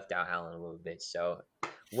we've left out Alan a little bit. So,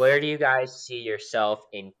 where do you guys see yourself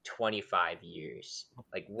in 25 years?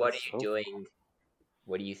 Like, what are you doing?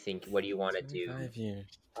 What do you think? What do you want to do? 25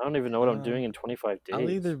 years. I don't even know what I'm doing in 25 days. I'll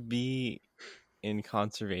either be in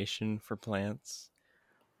conservation for plants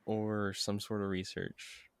or some sort of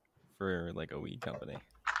research for like a weed company.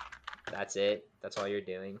 That's it? That's all you're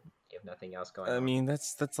doing? You have nothing else going on? I mean,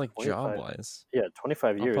 that's like job-wise. Yeah,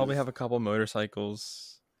 25 years. I'll probably have a couple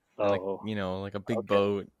motorcycles. Like a big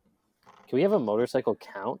boat. Can we have a motorcycle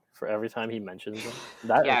count for every time he mentions them?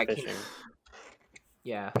 That fishing.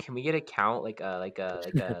 Yeah, can we get a count like a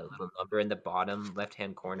little number in the bottom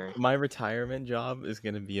left-hand corner? My retirement job is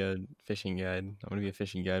gonna be a fishing guide. I'm gonna be a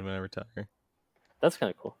fishing guide when I retire. That's kind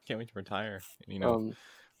of cool. Can't wait to retire.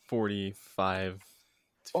 45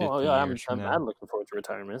 to 50 years from now. I'm looking forward to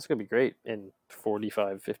retirement. It's gonna be great in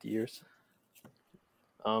 45, 50 years.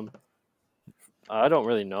 I don't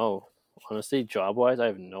really know. Honestly, job-wise, I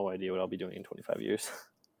have no idea what I'll be doing in 25 years.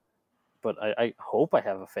 But I hope I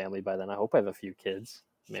have a family by then. I hope I have a few kids,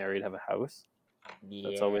 married, have a house. Yeah.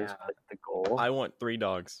 That's always like the goal. I want 3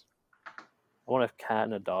 dogs. I want a cat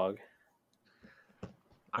and a dog.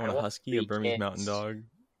 I want a husky, a Burmese mountain dog,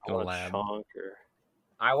 and a lab.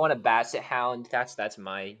 I want a basset hound. That's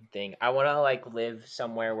my thing. I want to like live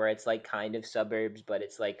somewhere where it's like kind of suburbs, but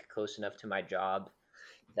it's like close enough to my job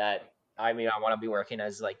that I want to be working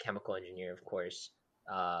as like chemical engineer, of course.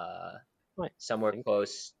 Somewhere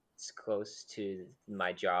close to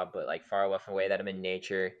my job, but like far enough away that I'm in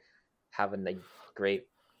nature, having the great.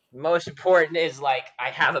 Most important is like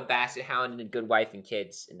I have a basset hound and a good wife and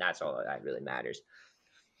kids, and that's all that really matters.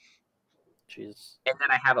 Jesus. And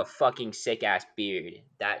then I have a fucking sick ass beard.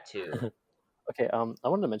 That too. Okay. I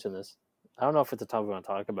wanted to mention this. I don't know if it's a topic we want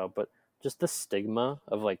to talk about, but just the stigma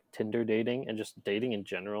of like Tinder dating and just dating in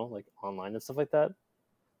general, like online and stuff like that.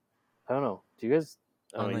 I don't know. Do you guys?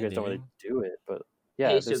 I don't know. You guys don't really do it, but yeah.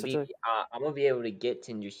 Hey, so I'm gonna be able to get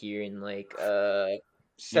Tinder here in like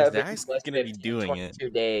Zach's gonna be doing it. 2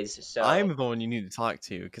 days. So I'm the one you need to talk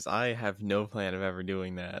to because I have no plan of ever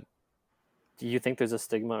doing that. Do you think there's a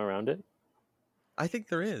stigma around it? I think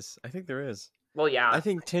there is. Well, yeah. I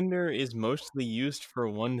think Tinder is mostly used for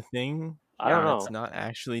one thing. I don't know. It's not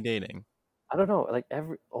actually dating. I don't know. Like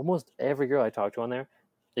almost every girl I talk to on there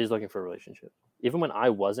is looking for a relationship. Even when I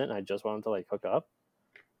wasn't, I just wanted to like hook up.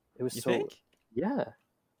 It was think? Yeah.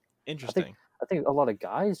 Interesting. I think a lot of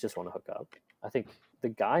guys just want to hook up. I think the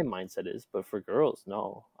guy mindset is, but for girls,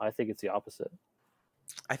 no. I think it's the opposite.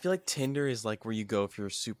 I feel like Tinder is like where you go if you're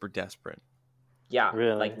super desperate. Yeah,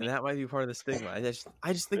 really. And that might be part of the stigma. I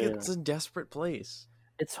just think it's a desperate place.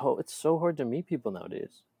 It's so hard to meet people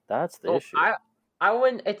nowadays. That's the issue. I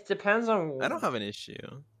wouldn't. It depends on. I don't have an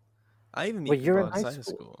issue. I even meet Well, you're people in high outside of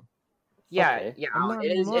school. school. Yeah, Okay. yeah. I'm not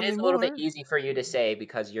It is a little bit anymore. easy for you to say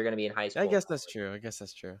because you're gonna be in high school. I guess that's true.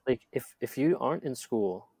 Like if you aren't in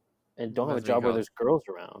school and don't have a That's where you job where go. there's girls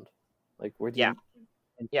around, like where do Yeah. you?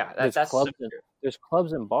 And Yeah, there's that's so clubs and true. there's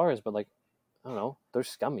clubs and bars, but like I don't know, they're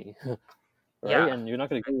scummy, right? Yeah. And you're not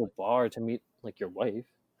gonna go to a bar to meet like your wife.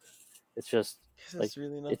 It's just like There's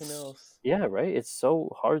really nothing else. Yeah, right. It's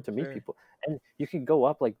so hard to meet Sure. people, and you can go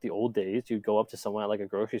up like the old days. You'd go up to someone at like a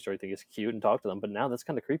grocery store, you think it's cute, and talk to them. But now that's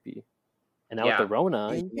kind of creepy. And now with the Yeah. Rona, Yeah,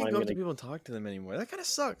 you're you not can't even go up to gonna. people and talk to them anymore. That kind of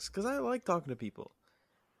sucks because I like talking to people.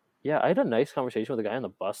 Yeah, I had a nice conversation with a guy on the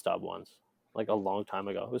bus stop once, like a long time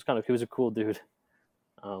ago. It was he was a cool dude.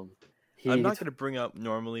 I'm not going to bring up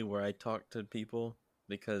normally where I talk to people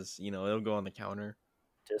because, it'll go on the counter,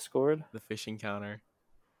 Discord. the fishing counter.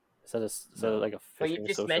 Is that like a But fishing you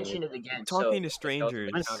just social mentioned media? it again. Talking to so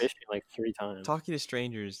strangers. I went fishing like 3 times. Talking to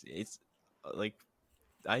strangers, it's like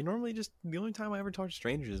I normally the only time I ever talk to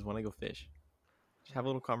strangers is when I go fish. Just have a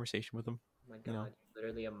little conversation with them. Oh my god, you're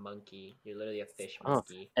literally a monkey. You're literally a fish Oh,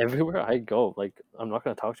 monkey. everywhere I go, like I'm not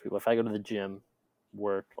gonna talk to people. If I go to the gym,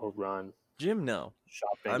 work or run, Gym, no.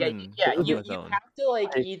 shopping. You have to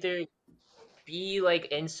like either be like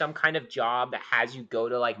in some kind of job that has you go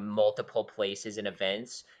to like multiple places and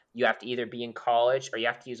events. You have to either be in college or you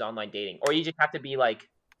have to use online dating, or you just have to be like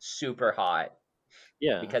super hot.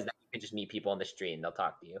 Yeah, because then you can just meet people on the street and they'll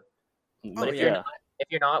talk to you. But if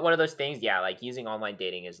you're not one of those things, yeah, like using online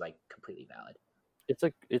dating is like completely valid.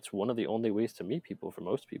 It's one of the only ways to meet people for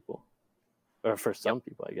most people, or for some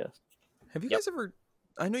people, I guess. Have you guys ever?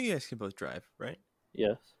 I know you guys can both drive, right?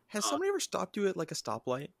 Yes. Has somebody ever stopped you at like a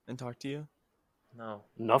stoplight and talked to you? No.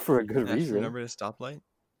 Not for a good reason. Remember at a stoplight?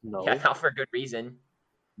 No. Yeah, not for a good reason.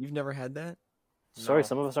 You've never had that? Sorry,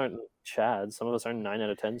 some of us aren't Chads. Some of us aren't 9 out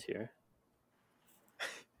of 10s here.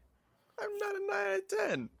 I'm not a 9 out of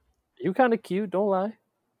 10. You kind of cute, don't lie.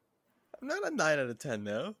 I'm not a 9 out of 10,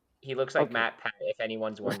 though. He looks like Matt Pat, if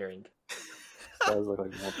anyone's wondering. Does look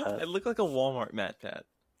like Matt Pat. I look like a Walmart Matt Pat.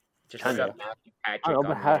 Just look up Matthew Patrick. I don't know,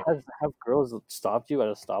 but have girls stopped you at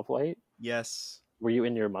a stoplight? Yes. Were you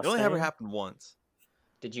in your Mustang? It only ever happened once.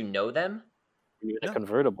 Did you know them? Were you in a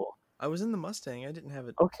convertible? I was in the Mustang. I didn't have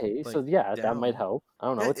it. Okay, so yeah, that might help. I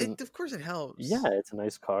don't know. Of course it helps. Yeah, it's a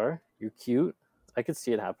nice car. You're cute. I could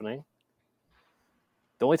see it happening.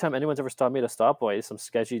 The only time anyone's ever stopped me at a stoplight is some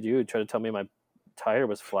sketchy dude tried to tell me my tire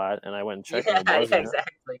was flat, and I went and checked. Yeah,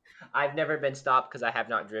 exactly. I've never been stopped because I have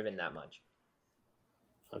not driven that much.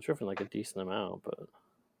 I've driven like a decent amount, but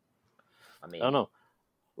I mean, I don't know.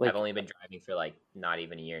 Like, I've only been driving for like not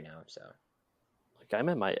even a year now, so. Like I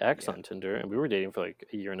met my ex on Tinder, and we were dating for like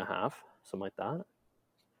a year and a half, something like that.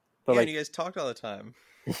 But and you guys talked all the time.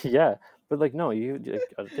 Yeah, but like no, I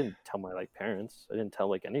didn't tell my like parents. I didn't tell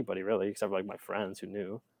like anybody really, except for like my friends who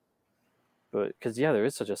knew. But because there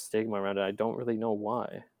is such a stigma around it, I don't really know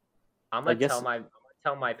why. I'm gonna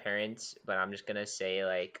tell my parents, but I'm just gonna say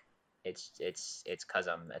like it's because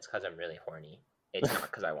I'm really horny. It's not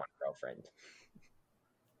because I want a girlfriend.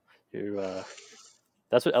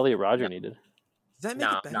 That's what Elliot Rodger needed. Does that make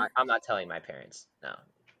it better? I'm not telling my parents. No.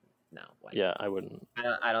 Like, yeah, I wouldn't.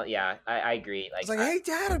 I don't. Yeah, I agree. Like, it's like, hey,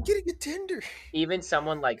 Dad, I'm getting a Tinder. Even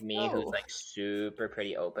someone like me who's like super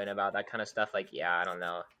pretty open about that kind of stuff. Like, yeah, I don't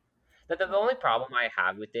know. The only problem I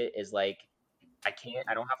have with it is like, I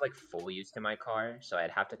don't have like full use to my car, so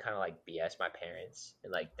I'd have to kind of like BS my parents,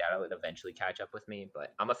 and like that would eventually catch up with me.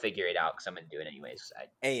 But I'm gonna figure it out because I'm gonna do it anyways.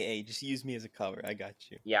 Hey, just use me as a cover. I got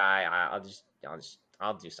you. Yeah,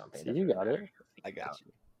 I'll do something. So you got it. I got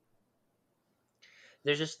you.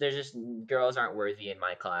 There's just girls aren't worthy in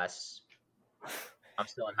my class. I'm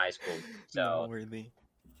still in high school, so unworthy.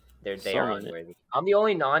 They are unworthy. I'm the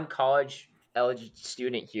only non-college eligible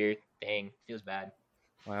student here. Dang, feels bad.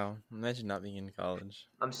 Wow, imagine not being in college.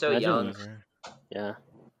 I'm so young. Yeah,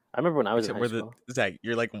 I remember when I was in high school. Zach,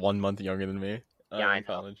 you're like 1 month younger than me. Yeah, I know. In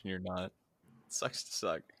college, and you're not. It sucks to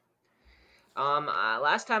suck.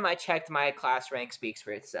 Last time I checked, my class rank speaks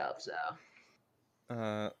for itself. So.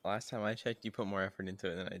 Last time I checked, you put more effort into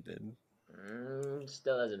it than I did.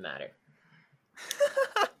 Still doesn't matter.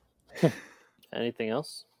 Anything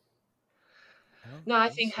else? No, I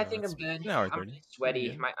think I'm good. An hour 30. I'm really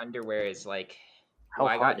sweaty. My underwear is like. How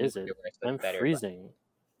hot is it? I'm freezing.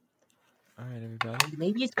 All right, everybody.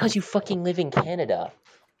 Maybe it's because you fucking live in Canada.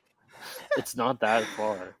 It's not that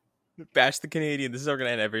far. Bash the Canadian. This is how we're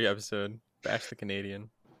gonna end every episode. Bash the Canadian.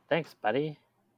 Thanks, buddy.